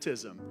having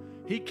baptism.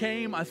 He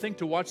came, I think,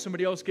 to watch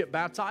somebody else get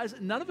baptized.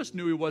 And none of us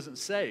knew he wasn't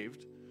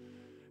saved.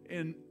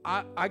 And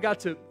I got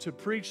to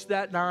preach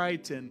that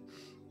night, and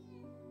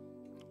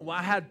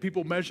I had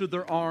people measure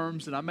their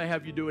arms, and I may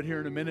have you do it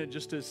here in a minute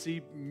just to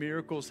see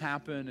miracles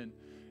happen. And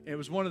it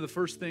was one of the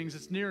first things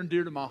that's near and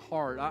dear to my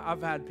heart.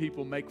 I've had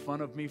people make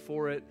fun of me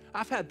for it.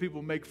 I've had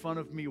people make fun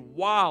of me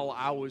while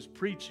I was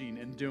preaching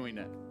and doing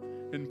it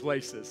in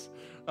places.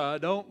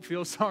 Don't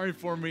feel sorry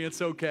for me.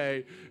 It's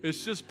okay.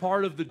 It's just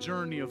part of the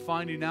journey of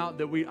finding out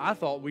that I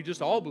thought we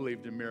just all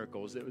believed in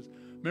miracles.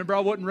 Remember, I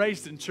wasn't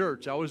raised in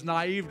church. I was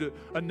naive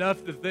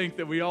enough to think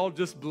that we all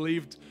just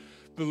believed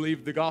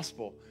the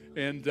gospel.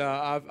 And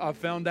I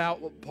found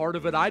out part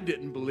of it I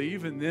didn't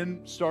believe, and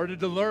then started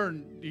to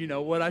learn,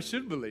 what I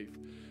should believe.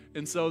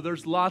 And so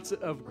there's lots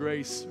of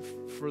grace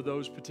for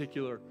those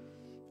particular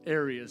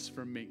areas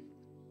for me.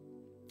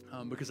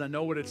 Because I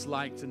know what it's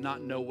like to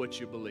not know what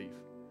you believe.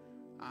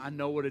 I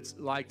know what it's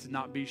like to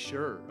not be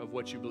sure of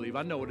what you believe.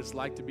 I know what it's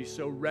like to be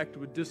so wrecked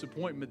with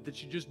disappointment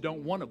that you just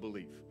don't want to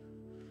believe.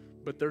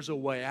 But there's a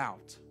way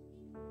out.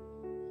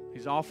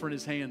 He's offering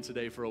his hand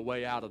today for a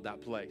way out of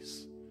that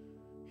place.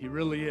 He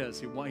really is.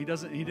 He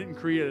didn't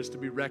create us to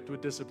be wrecked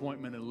with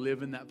disappointment and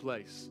live in that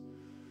place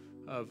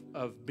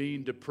of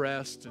being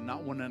depressed and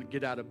not wanting to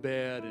get out of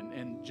bed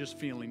and just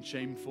feeling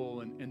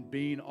shameful and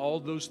being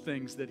all those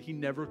things that he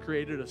never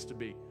created us to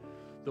be.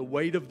 The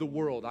weight of the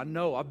world. I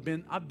know I've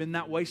been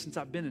that way since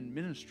I've been in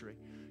ministry.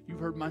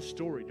 You've heard my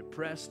story.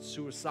 Depressed,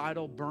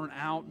 suicidal, burnt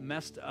out,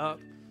 messed up.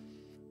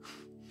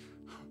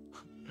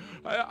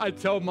 I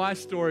tell my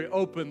story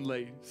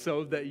openly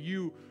so that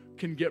you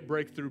can get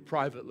breakthrough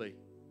privately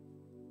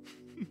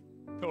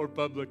or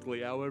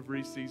publicly, however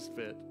he sees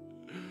fit,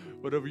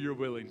 whatever you're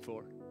willing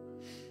for.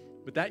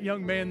 But that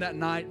young man that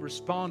night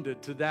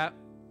responded to that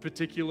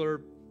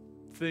particular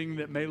thing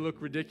that may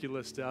look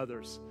ridiculous to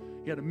others.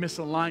 He had a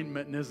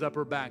misalignment in his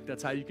upper back.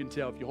 That's how you can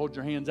tell. If you hold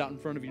your hands out in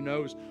front of your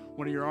nose,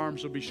 one of your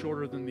arms will be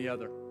shorter than the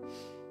other.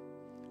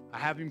 I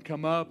have him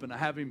come up and I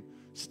have him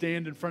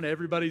stand in front of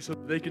everybody so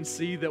they can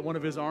see that one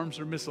of his arms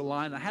are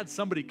misaligned. I had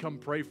somebody come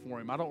pray for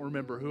him. I don't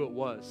remember who it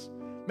was.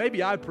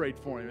 Maybe I prayed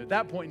for him. At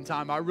that point in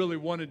time, I really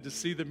wanted to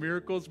see the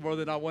miracles more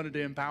than I wanted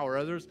to empower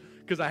others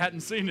because I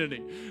hadn't seen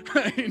any.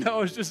 I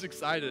was just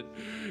excited.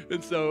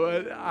 And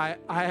so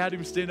I had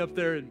him stand up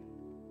there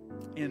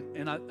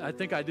and I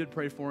think I did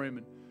pray for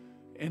him.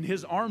 And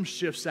his arm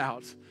shifts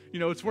out.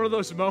 It's one of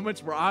those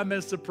moments where I'm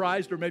as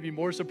surprised or maybe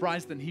more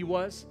surprised than he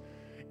was.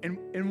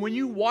 And when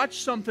you watch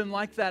something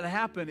like that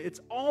happen, it's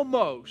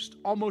almost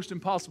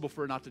impossible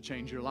for it not to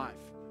change your life.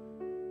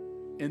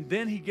 And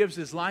then he gives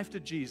his life to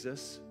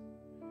Jesus.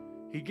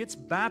 He gets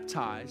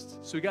baptized.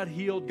 So he got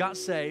healed, got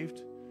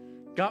saved,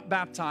 got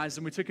baptized,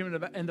 and we took him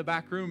in the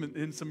back room,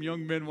 and some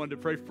young men wanted to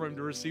pray for him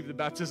to receive the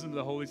baptism of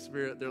the Holy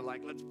Spirit. They're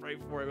like, let's pray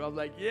for him. I was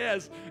like,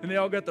 yes. And they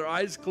all got their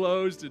eyes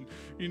closed, and,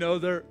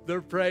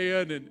 they're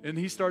praying, and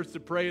he starts to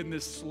pray in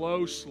this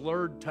slow,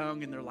 slurred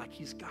tongue, and they're like,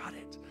 he's got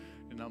it.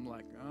 And I'm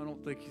like, I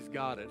don't think he's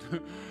got it.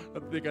 I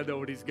think I know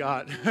what he's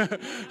got.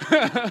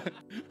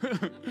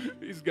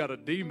 He's got a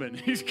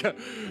demon.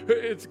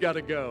 It's got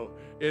to go.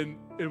 And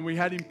we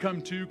had him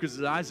come to because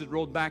his eyes had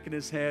rolled back in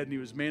his head and he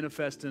was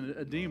manifesting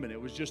a demon.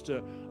 It was just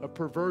a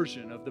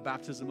perversion of the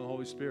baptism of the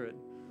Holy Spirit.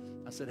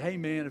 I said, hey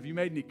man, have you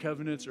made any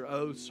covenants or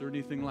oaths or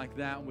anything like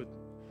that with,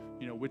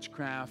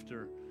 witchcraft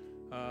or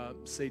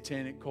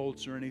satanic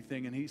cults or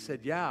anything? And he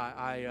said, yeah,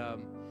 I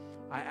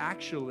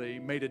actually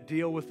made a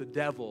deal with the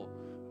devil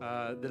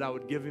that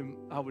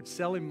I would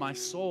sell him my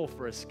soul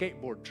for a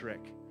skateboard trick.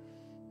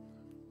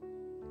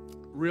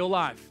 Real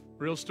life,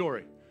 real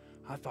story.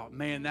 I thought,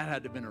 man, that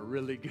had to have been a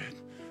really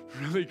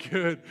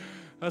good.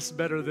 That's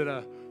better than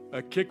a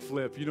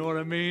kickflip. You know what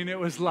I mean? It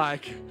was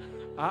like,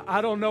 I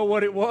don't know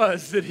what it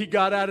was that he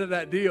got out of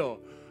that deal,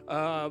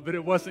 but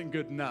it wasn't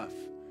good enough.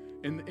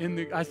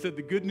 And I said,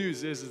 the good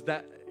news is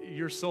that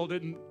your soul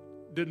didn't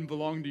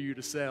belong to you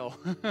to sell.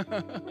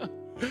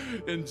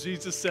 And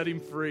Jesus set him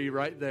free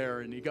right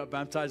there, and he got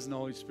baptized in the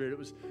Holy Spirit.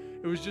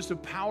 It was just a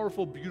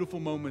powerful, beautiful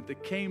moment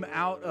that came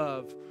out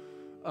of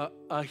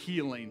a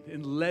healing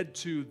and led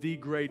to the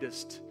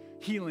greatest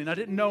healing. I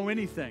didn't know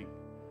anything.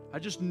 I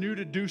just knew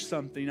to do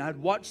something. I had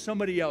watched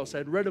somebody else. I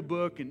had read a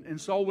book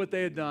and saw what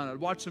they had done. I'd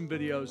watched some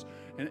videos,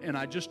 and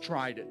I just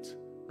tried it,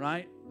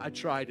 right? I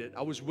tried it.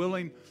 I was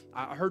willing.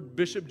 I heard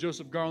Bishop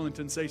Joseph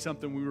Garlington say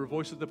something. We were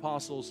Voice of the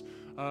Apostles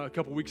a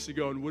couple weeks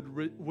ago in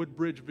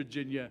Woodbridge,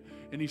 Virginia.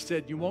 And he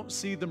said, you won't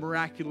see the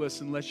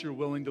miraculous unless you're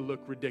willing to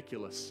look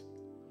ridiculous.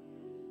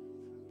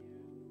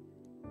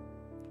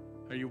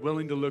 Are you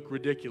willing to look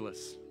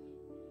ridiculous?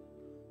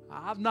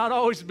 I've not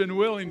always been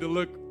willing to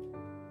look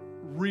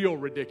real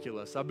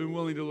ridiculous. I've been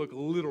willing to look a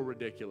little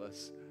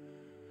ridiculous.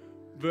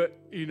 But,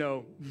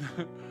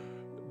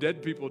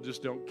 dead people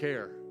just don't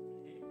care.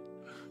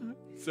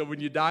 So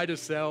when you die to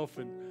self,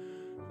 and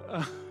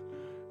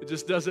it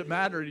just doesn't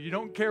matter. You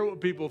don't care what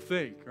people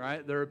think,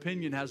 right? Their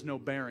opinion has no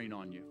bearing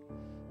on you.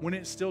 When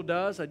it still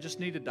does, I just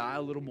need to die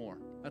a little more.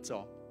 That's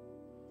all.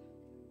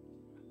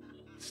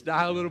 Just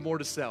die a little more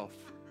to self.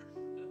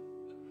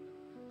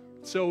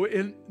 So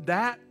in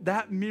that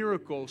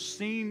miracle,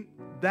 seeing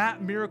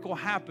that miracle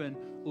happen,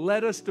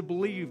 led us to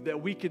believe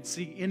that we could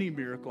see any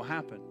miracle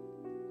happen.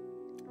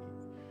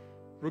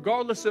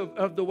 Regardless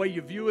of the way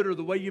you view it or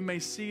the way you may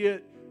see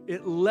it,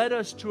 it led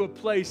us to a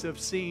place of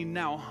seeing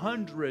now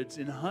hundreds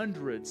and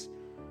hundreds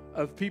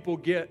of people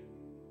get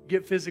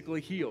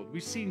physically healed.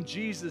 We've seen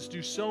Jesus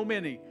do so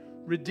many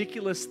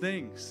ridiculous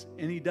things,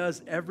 and He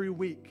does every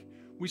week.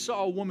 We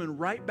saw a woman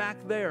right back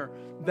there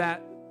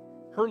that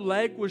her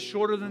leg was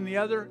shorter than the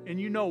other,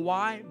 and you know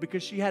why?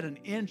 Because she had an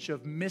inch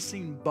of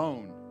missing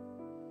bone.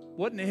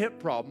 Wasn't a hip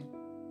problem.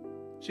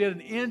 She had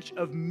an inch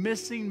of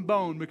missing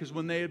bone because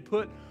when they had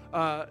put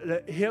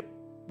the hip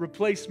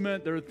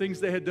replacement, there were things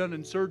they had done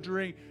in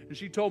surgery, and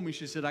she told me,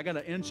 she said, I got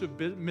an inch of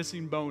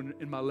missing bone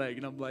in my leg.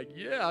 And I'm like,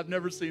 yeah, I've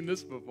never seen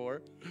this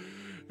before.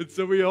 And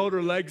so we held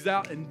her legs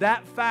out, and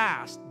that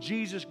fast,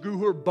 Jesus grew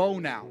her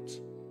bone out,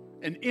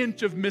 an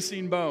inch of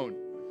missing bone.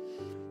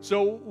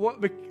 So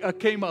what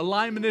became a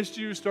alignment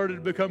issue started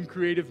to become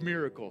creative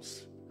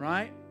miracles,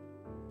 right?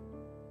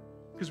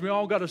 Because we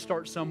all got to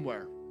start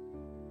somewhere.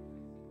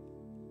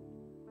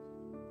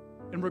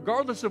 And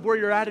regardless of where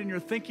you're at in your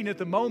thinking at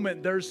the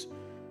moment,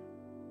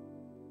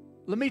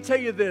 let me tell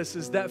you this,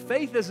 is that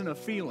faith isn't a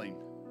feeling.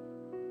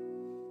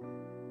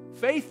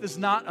 Faith is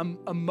not an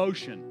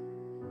emotion.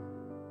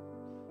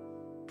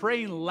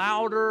 Praying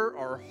louder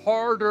or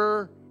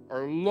harder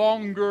or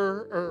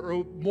longer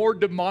or more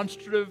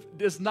demonstrative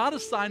is not a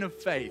sign of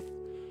faith.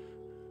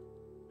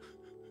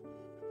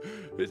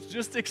 It's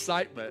just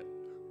excitement.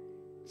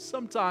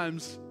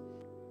 Sometimes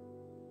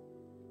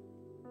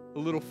a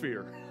little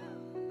fear.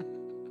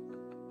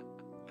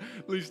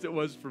 At least it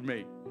was for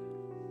me.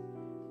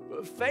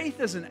 But faith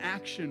is an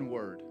action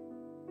word.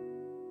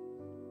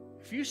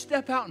 If you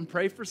step out and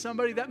pray for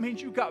somebody, that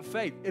means you've got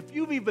faith. If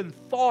you've even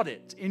thought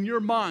it in your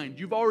mind,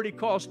 you've already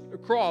crossed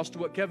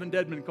what Kevin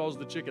Dedman calls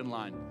the chicken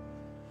line.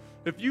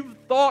 If you've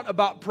thought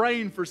about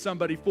praying for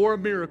somebody for a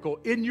miracle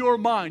in your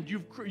mind,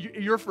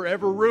 you're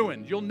forever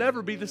ruined. You'll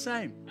never be the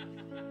same.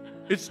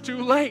 It's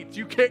too late.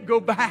 You can't go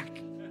back.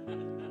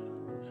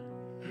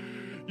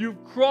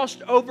 You've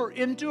crossed over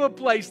into a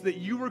place that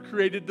you were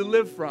created to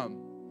live from.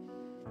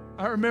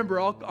 I remember,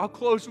 I'll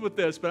close with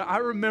this, but I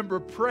remember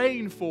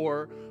praying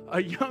for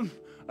a young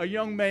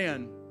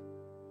man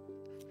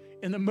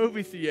in the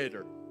movie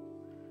theater.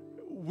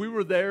 We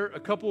were there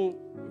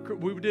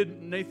we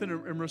did Nathan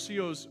and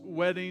Rocio's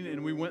wedding,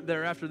 and we went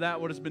there after that,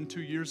 what has been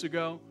 2 years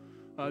ago,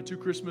 2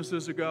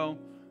 Christmases ago.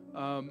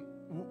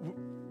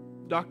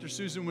 Dr.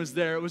 Susan was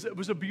there. It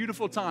was a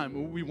beautiful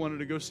time. We wanted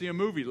to go see a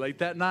movie late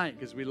that night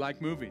because we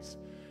like movies.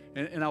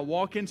 And I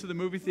walk into the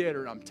movie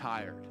theater and I'm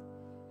tired,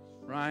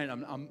 right?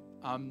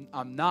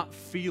 I'm not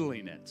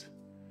feeling it.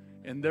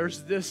 And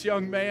there's this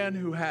young man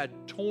who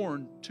had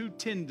torn 2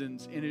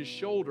 tendons in his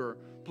shoulder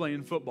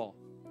playing football.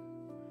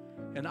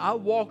 And I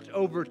walked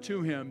over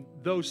to him,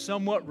 though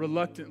somewhat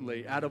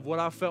reluctantly, out of what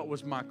I felt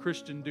was my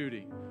Christian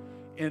duty.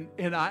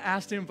 And I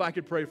asked him if I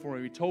could pray for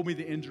him. He told me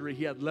the injury.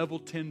 He had level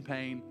 10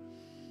 pain.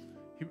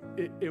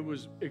 It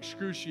was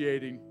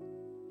excruciating.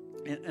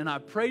 And I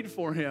prayed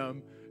for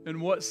him in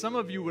what some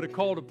of you would have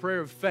called a prayer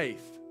of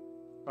faith,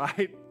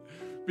 right?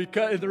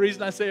 Because the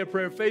reason I say a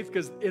prayer of faith,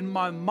 because in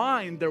my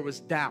mind there was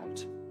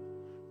doubt.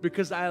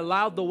 Because I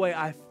allowed the way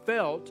I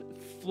felt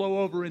flow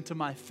over into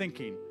my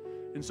thinking.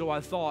 And so I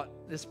thought,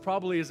 this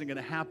probably isn't going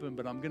to happen,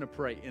 but I'm going to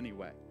pray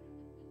anyway.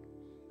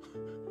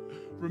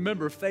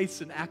 Remember,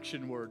 faith's an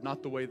action word,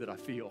 not the way that I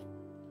feel.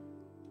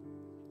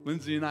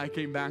 Lindsay and I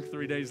came back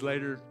 3 days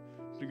later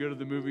to go to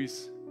the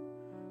movies.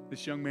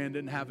 This young man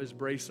didn't have his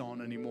brace on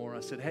anymore.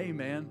 I said, hey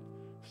man,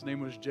 his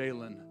name was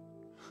Jalen.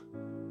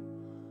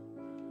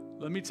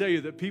 Let me tell you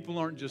that people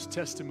aren't just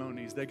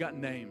testimonies. They got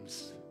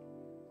names.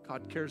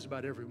 God cares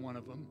about every one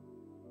of them.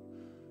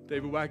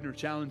 David Wagner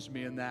challenged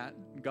me in that.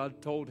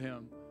 God told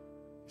him,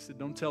 he said,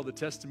 don't tell the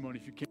testimony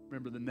if you can't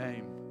remember the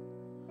name.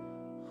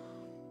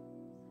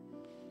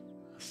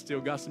 I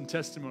still got some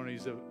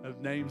testimonies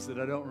of names that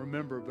I don't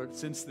remember, but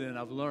since then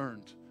I've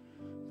learned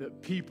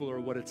that people are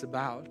what it's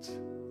about.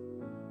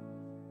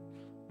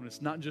 When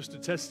it's not just a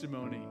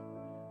testimony,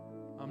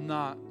 I'm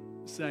not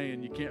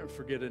saying you can't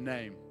forget a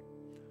name.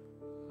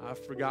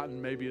 I've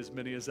forgotten maybe as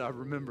many as I've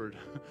remembered.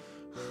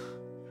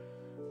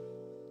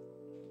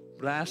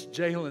 But I asked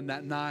Jalen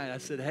that night, I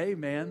said, hey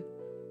man,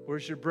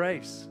 where's your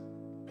brace?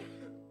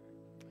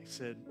 He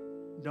said,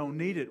 don't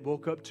need it.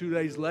 Woke up 2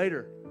 days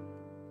later.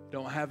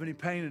 Don't have any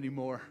pain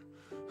anymore.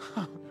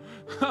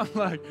 I'm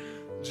like,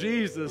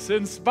 Jesus,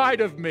 in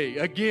spite of me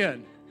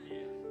again.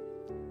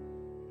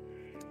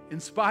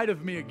 In spite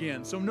of me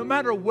again. So no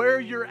matter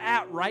where you're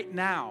at right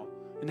now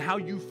and how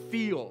you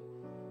feel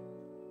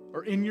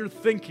or in your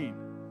thinking,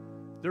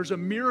 there's a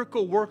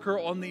miracle worker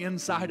on the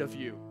inside of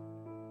you.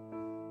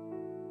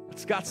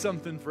 It's got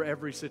something for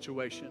every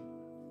situation.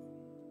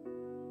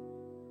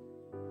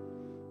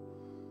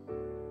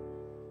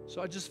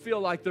 So I just feel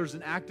like there's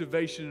an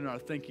activation in our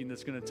thinking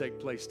that's going to take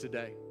place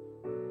today.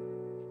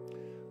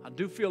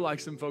 do feel like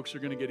some folks are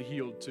going to get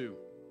healed too.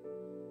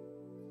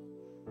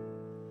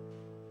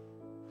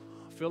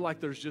 I feel like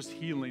there's just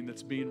healing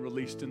that's being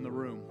released in the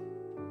room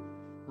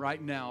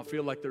right now. I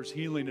feel like there's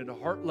healing at a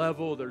heart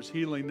level. There's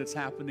healing that's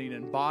happening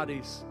in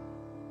bodies.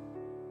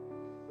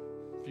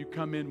 If you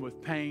come in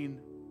with pain,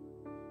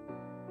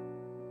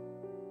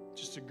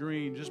 just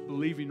agreeing, just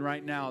believing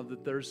right now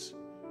that there's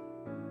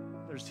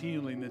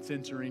healing that's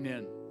entering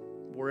in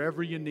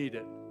wherever you need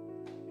it,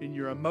 in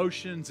your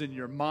emotions, in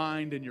your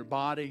mind, in your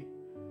body.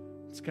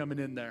 It's coming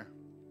in there.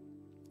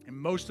 And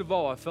most of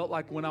all, I felt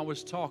like when I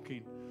was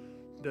talking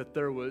that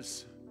there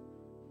was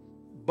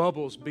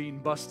bubbles being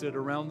busted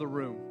around the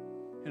room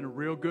in a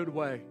real good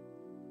way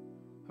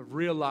of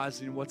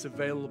realizing what's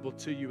available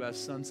to you as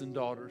sons and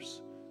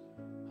daughters.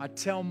 I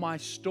tell my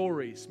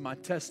stories, my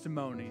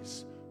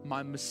testimonies,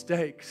 my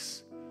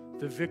mistakes,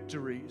 the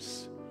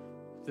victories,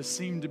 the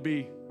seem to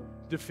be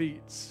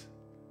defeats,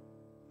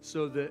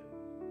 so that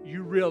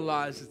you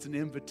realize it's an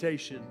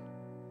invitation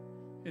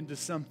into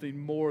something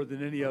more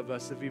than any of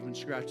us have even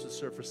scratched the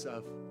surface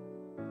of.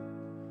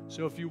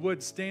 So if you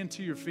would, stand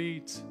to your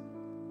feet.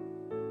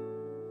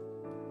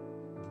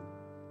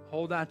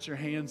 Hold out your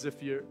hands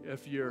if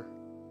you're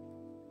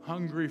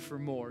hungry for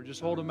more. Just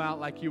hold them out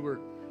like you were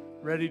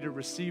ready to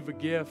receive a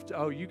gift.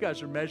 Oh, you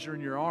guys are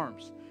measuring your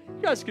arms.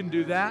 You guys can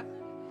do that.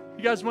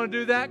 You guys want to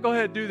do that? Go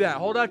ahead, do that.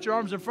 Hold out your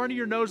arms in front of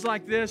your nose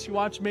like this. You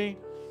watch me.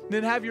 And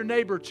then have your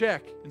neighbor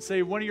check and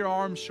say, one of your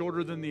arms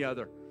shorter than the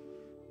other.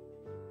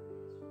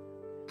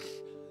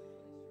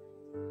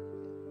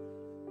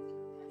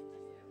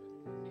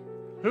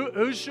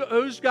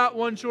 Who's got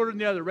one shorter than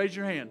the other? Raise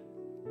your hand.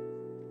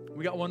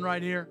 We got one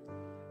right here.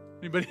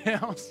 Anybody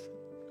else?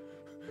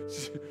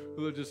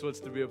 Who just wants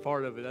to be a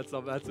part of it.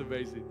 That's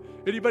amazing.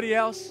 Anybody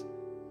else?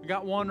 We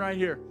got one right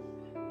here.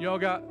 Y'all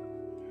got...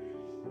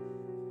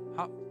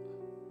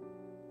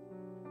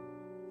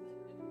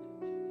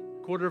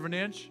 Quarter of an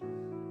inch?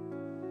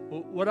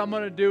 Well, what I'm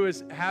going to do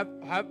is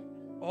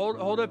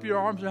hold up your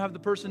arms and have the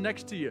person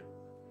next to you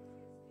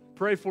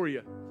pray for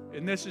you.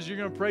 And this is, you're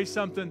going to pray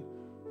something.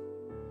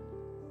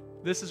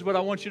 This is what I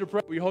want you to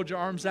pray. You hold your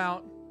arms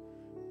out.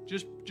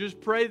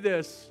 Just pray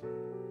this.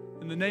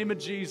 In the name of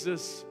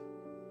Jesus,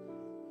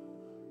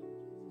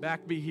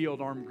 back be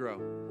healed, arm grow.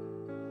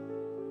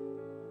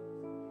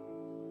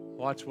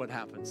 Watch what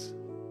happens.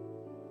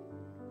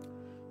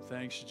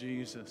 Thanks,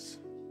 Jesus.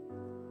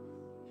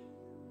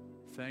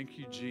 Thank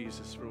you,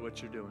 Jesus, for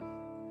what you're doing.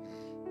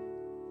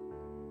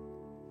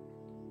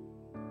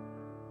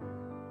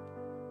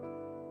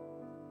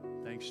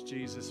 Thanks,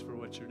 Jesus, for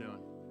what you're doing.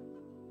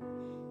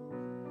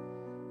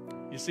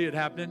 You see it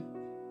happening?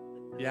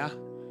 Yeah?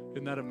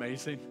 Isn't that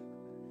amazing?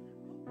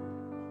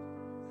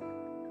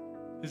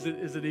 Is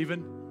it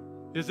even?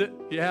 Is it?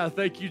 Yeah,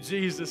 thank you,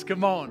 Jesus.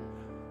 Come on.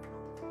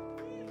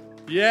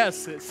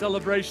 Yes,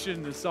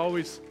 celebration is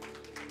always,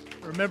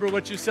 remember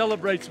what you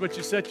celebrate is what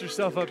you set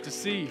yourself up to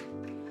see.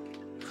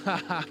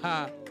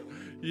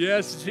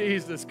 Yes,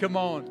 Jesus, come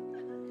on.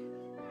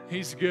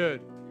 He's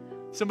good.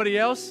 Somebody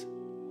else?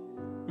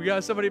 We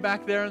got somebody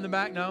back there in the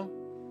back? No?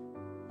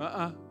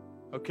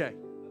 Okay.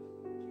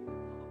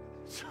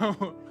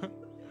 So,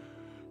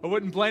 I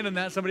wasn't planning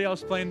that. Somebody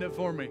else planned it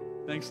for me.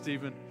 Thanks,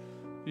 Stephen.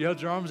 You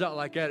held your arms out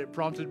like that. It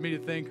prompted me to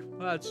think,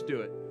 well, let's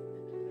do it.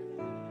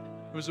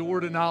 It was a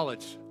word of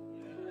knowledge.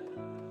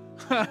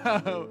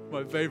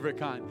 My favorite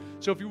kind.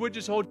 So if you would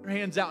just hold your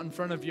hands out in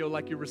front of you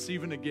like you're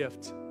receiving a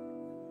gift.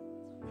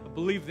 I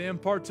believe the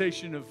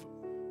impartation of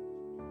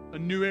a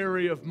new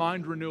area of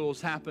mind renewal is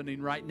happening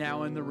right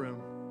now in the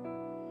room.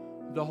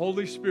 The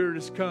Holy Spirit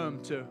has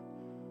come to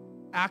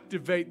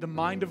activate the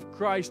mind of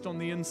Christ on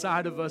the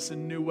inside of us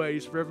in new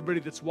ways. For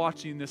everybody that's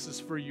watching, this is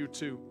for you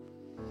too.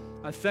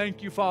 I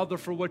thank you, Father,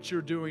 for what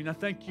you're doing. I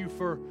thank you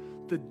for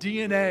the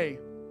DNA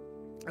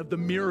of the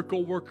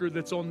miracle worker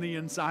that's on the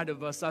inside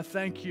of us. I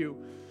thank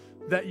you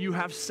that you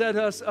have set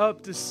us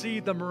up to see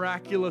the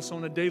miraculous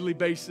on a daily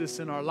basis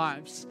in our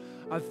lives.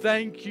 I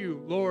thank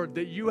you, Lord,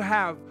 that you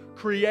have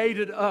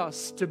created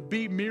us to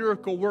be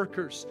miracle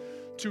workers,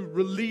 to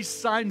release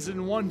signs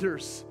and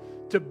wonders,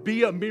 to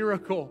be a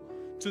miracle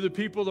to the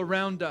people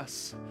around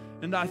us.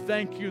 And I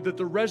thank you that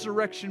the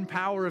resurrection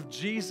power of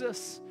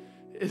Jesus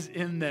is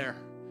in there.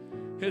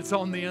 It's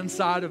on the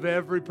inside of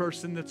every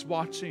person that's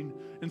watching.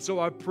 And so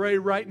I pray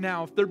right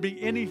now, if there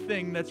be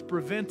anything that's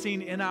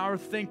preventing in our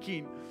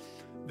thinking,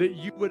 that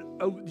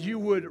you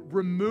would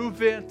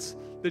remove it,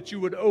 that you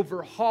would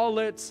overhaul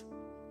it,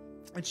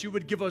 that you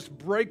would give us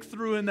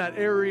breakthrough in that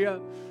area.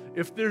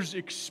 If there's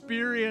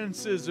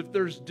experiences, if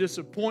there's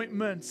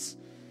disappointments,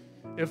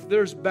 if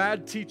there's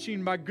bad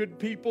teaching by good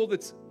people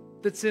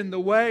that's in the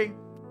way,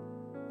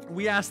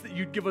 we ask that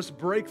you'd give us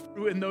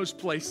breakthrough in those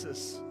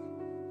places.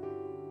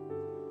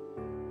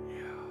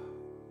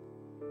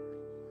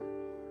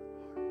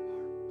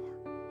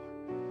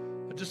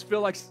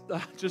 I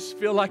just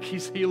feel like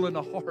he's healing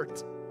a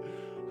heart.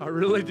 I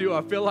really do.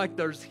 I feel like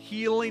there's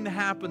healing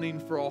happening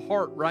for a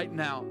heart right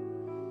now.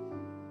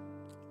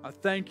 I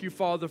thank you,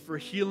 Father, for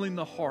healing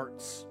the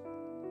hearts.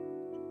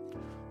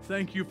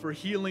 Thank you for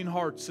healing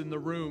hearts in the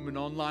room and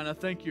online. I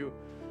thank you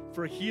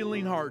for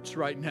healing hearts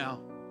right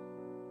now.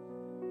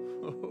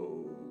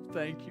 Oh,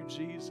 thank you,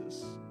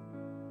 Jesus.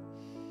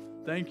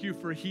 Thank you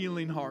for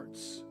healing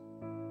hearts.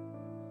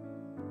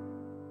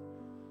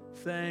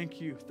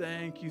 Thank you,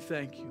 thank you,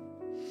 thank you.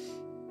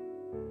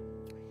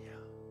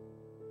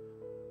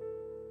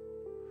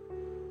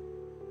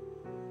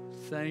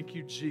 Thank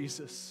you,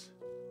 Jesus.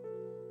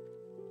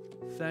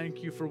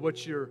 Thank you for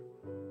what you're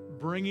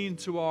bringing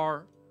to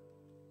our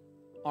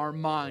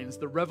minds,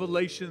 the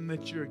revelation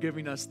that you're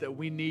giving us that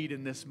we need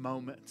in this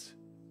moment.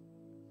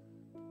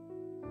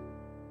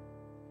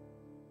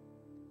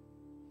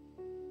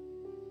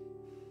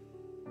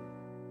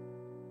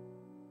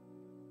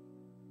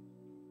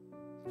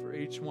 For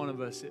each one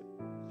of us,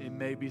 it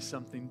may be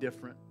something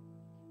different.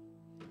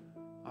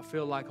 I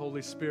feel like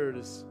Holy Spirit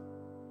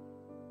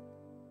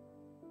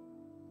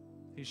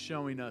He's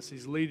showing us,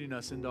 He's leading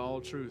us into all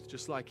truth,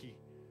 just like He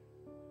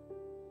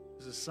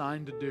is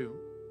assigned to do.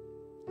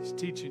 He's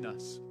teaching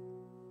us.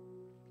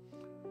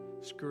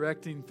 He's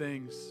correcting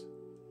things,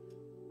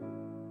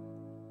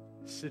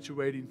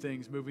 situating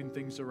things, moving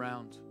things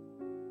around,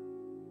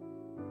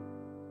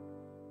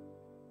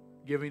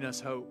 giving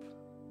us hope.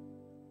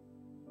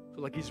 I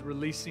feel like He's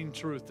releasing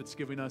truth that's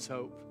giving us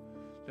hope,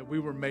 that we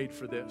were made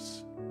for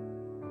this.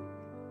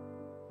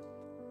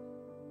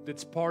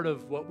 It's part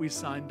of what we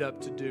signed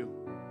up to do.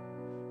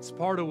 It's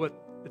part of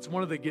it's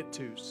one of the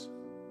get-tos.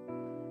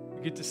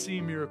 We get to see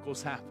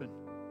miracles happen.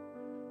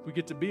 We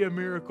get to be a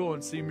miracle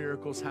and see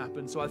miracles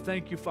happen. So I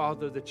thank you,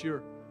 Father, that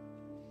you're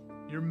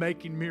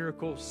making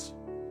miracles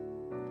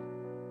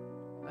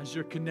as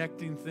you're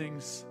connecting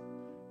things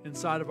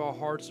inside of our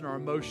hearts and our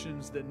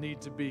emotions that need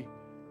to be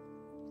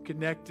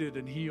connected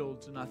and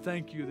healed. And I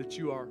thank you that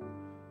you are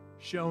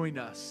showing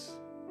us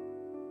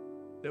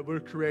that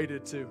we're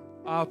created to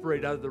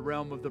operate out of the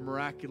realm of the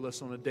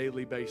miraculous on a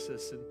daily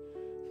basis and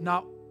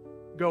not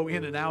go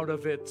in and out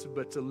of it,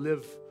 but to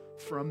live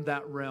from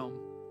that realm,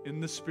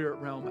 in the spirit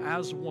realm,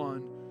 as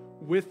one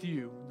with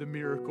you, the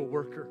miracle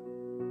worker.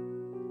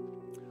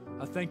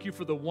 I thank you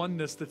for the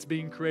oneness that's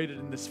being created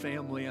in this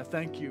family. I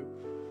thank you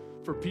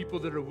for people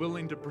that are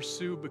willing to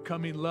pursue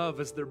becoming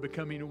love as they're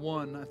becoming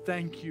one. I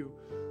thank you,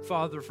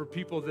 Father, for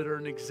people that are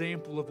an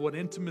example of what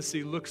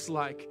intimacy looks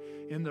like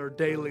in their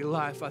daily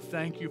life. I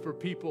thank you for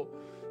people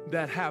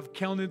that have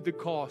counted the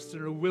cost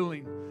and are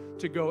willing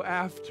to go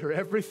after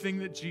everything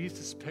that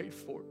Jesus paid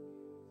for.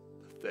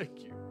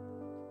 Thank you.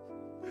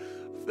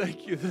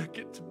 Thank you that I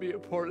get to be a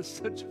part of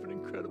such an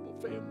incredible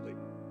family.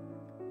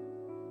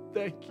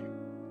 Thank you.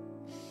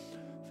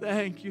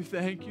 Thank you,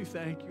 thank you,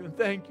 thank you. And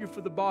thank you for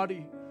the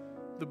body,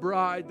 the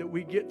bride that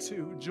we get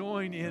to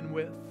join in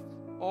with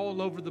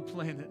all over the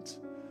planet.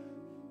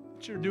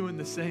 That you're doing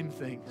the same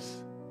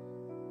things.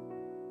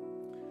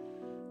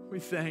 We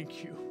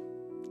thank you.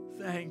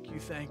 Thank you,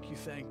 thank you,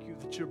 thank you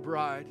that your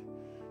bride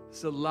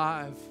is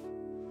alive,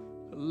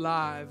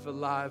 alive,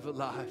 alive,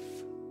 alive.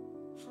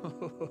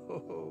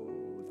 Oh,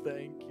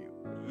 thank you.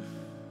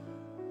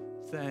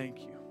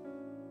 Thank you.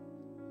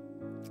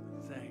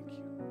 Thank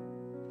you.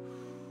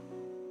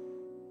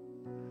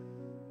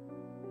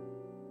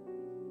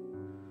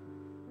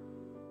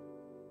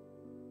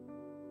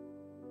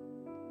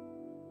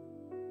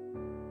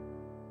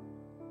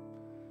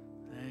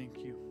 Thank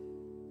you.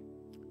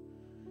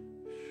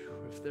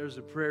 If there's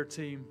a prayer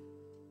team,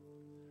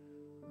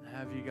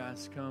 have you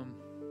guys come.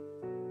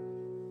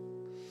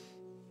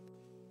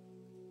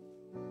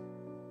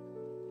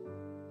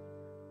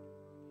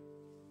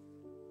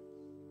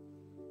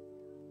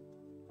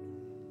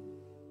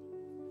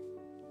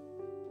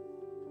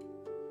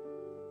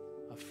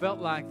 I felt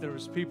like there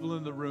was people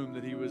in the room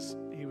that he was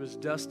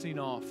dusting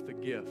off the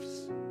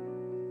gifts.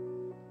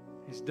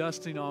 He's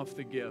dusting off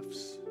the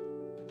gifts.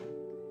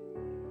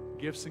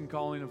 Gifts and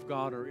calling of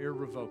God are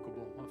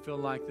irrevocable. I feel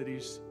like that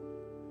he's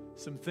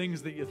some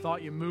things that you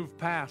thought you moved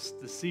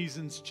past, the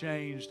seasons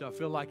changed. I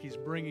feel like he's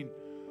bringing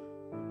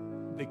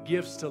the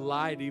gifts to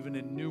light even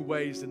in new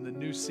ways in the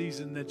new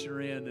season that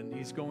you're in, and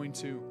he's going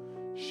to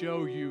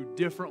show you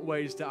different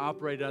ways to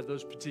operate out of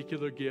those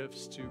particular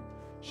gifts, to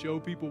show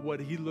people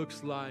what he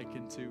looks like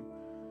and to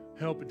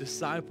help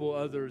disciple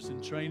others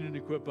and train and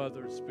equip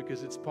others,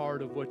 because it's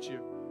part of what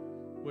you're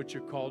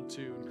called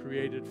to and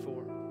created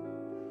for.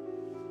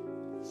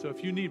 So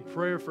if you need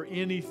prayer for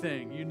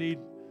anything, you need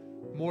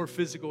more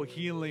physical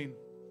healing.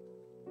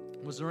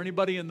 Was there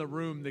anybody in the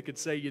room that could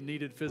say you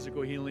needed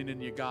physical healing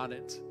and you got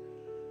it?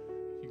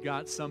 You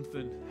got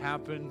something,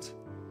 happened,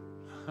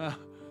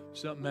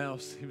 something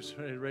else. He was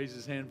ready to raise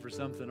his hand for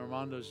something.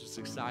 Armando's just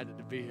excited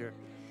to be here.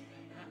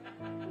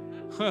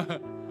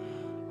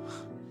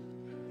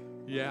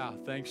 Yeah,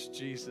 thanks,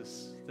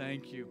 Jesus.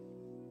 Thank you.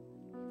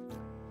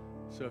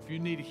 So if you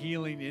need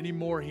healing, any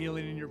more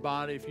healing in your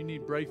body, if you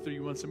need breakthrough,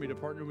 you want somebody to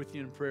partner with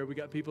you in prayer, we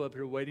got people up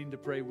here waiting to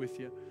pray with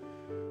you.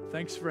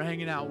 Thanks for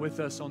hanging out with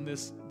us on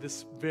this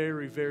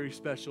very, very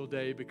special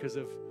day because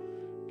of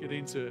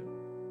getting to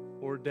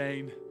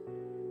ordain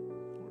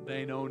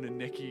Owen and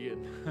Nikki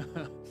and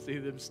see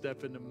them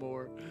step into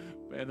more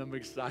Man, I'm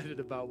excited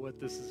about what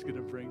this is going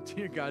to bring to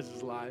your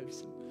guys'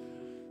 lives.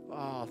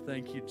 Oh,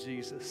 thank you,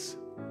 Jesus.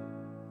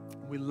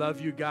 We love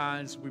you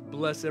guys. We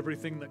bless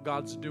everything that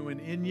God's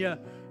doing in you,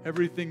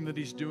 everything that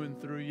He's doing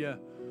through you.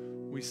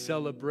 We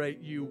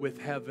celebrate you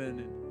with heaven.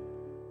 And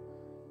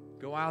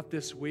go out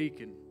this week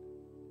and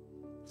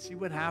see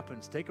what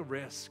happens. Take a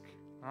risk.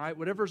 All right?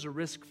 Whatever's a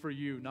risk for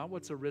you, not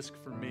what's a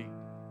risk for me.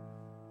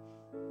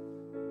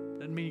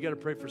 Doesn't mean you got to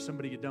pray for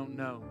somebody you don't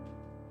know.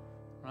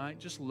 Right?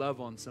 Just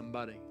love on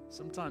somebody.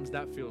 Sometimes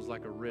that feels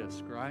like a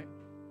risk, right?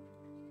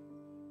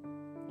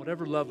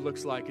 Whatever love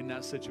looks like in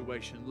that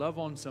situation, love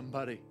on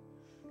somebody.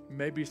 You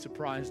may be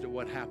surprised at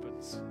what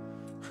happens.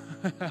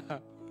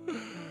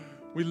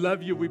 We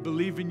love you. We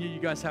believe in you.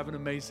 You guys have an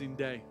amazing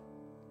day.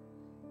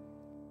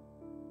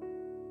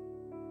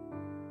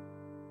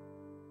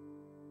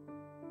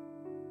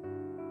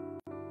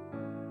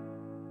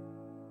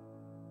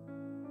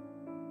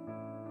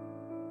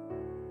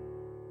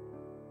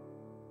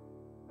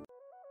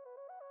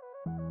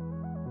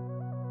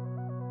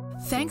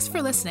 Thanks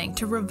for listening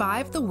to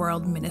Revive the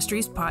World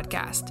Ministries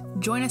podcast.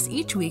 Join us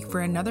each week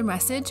for another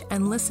message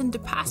and listen to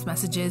past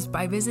messages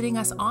by visiting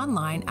us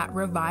online at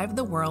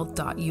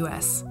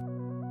revivetheworld.us.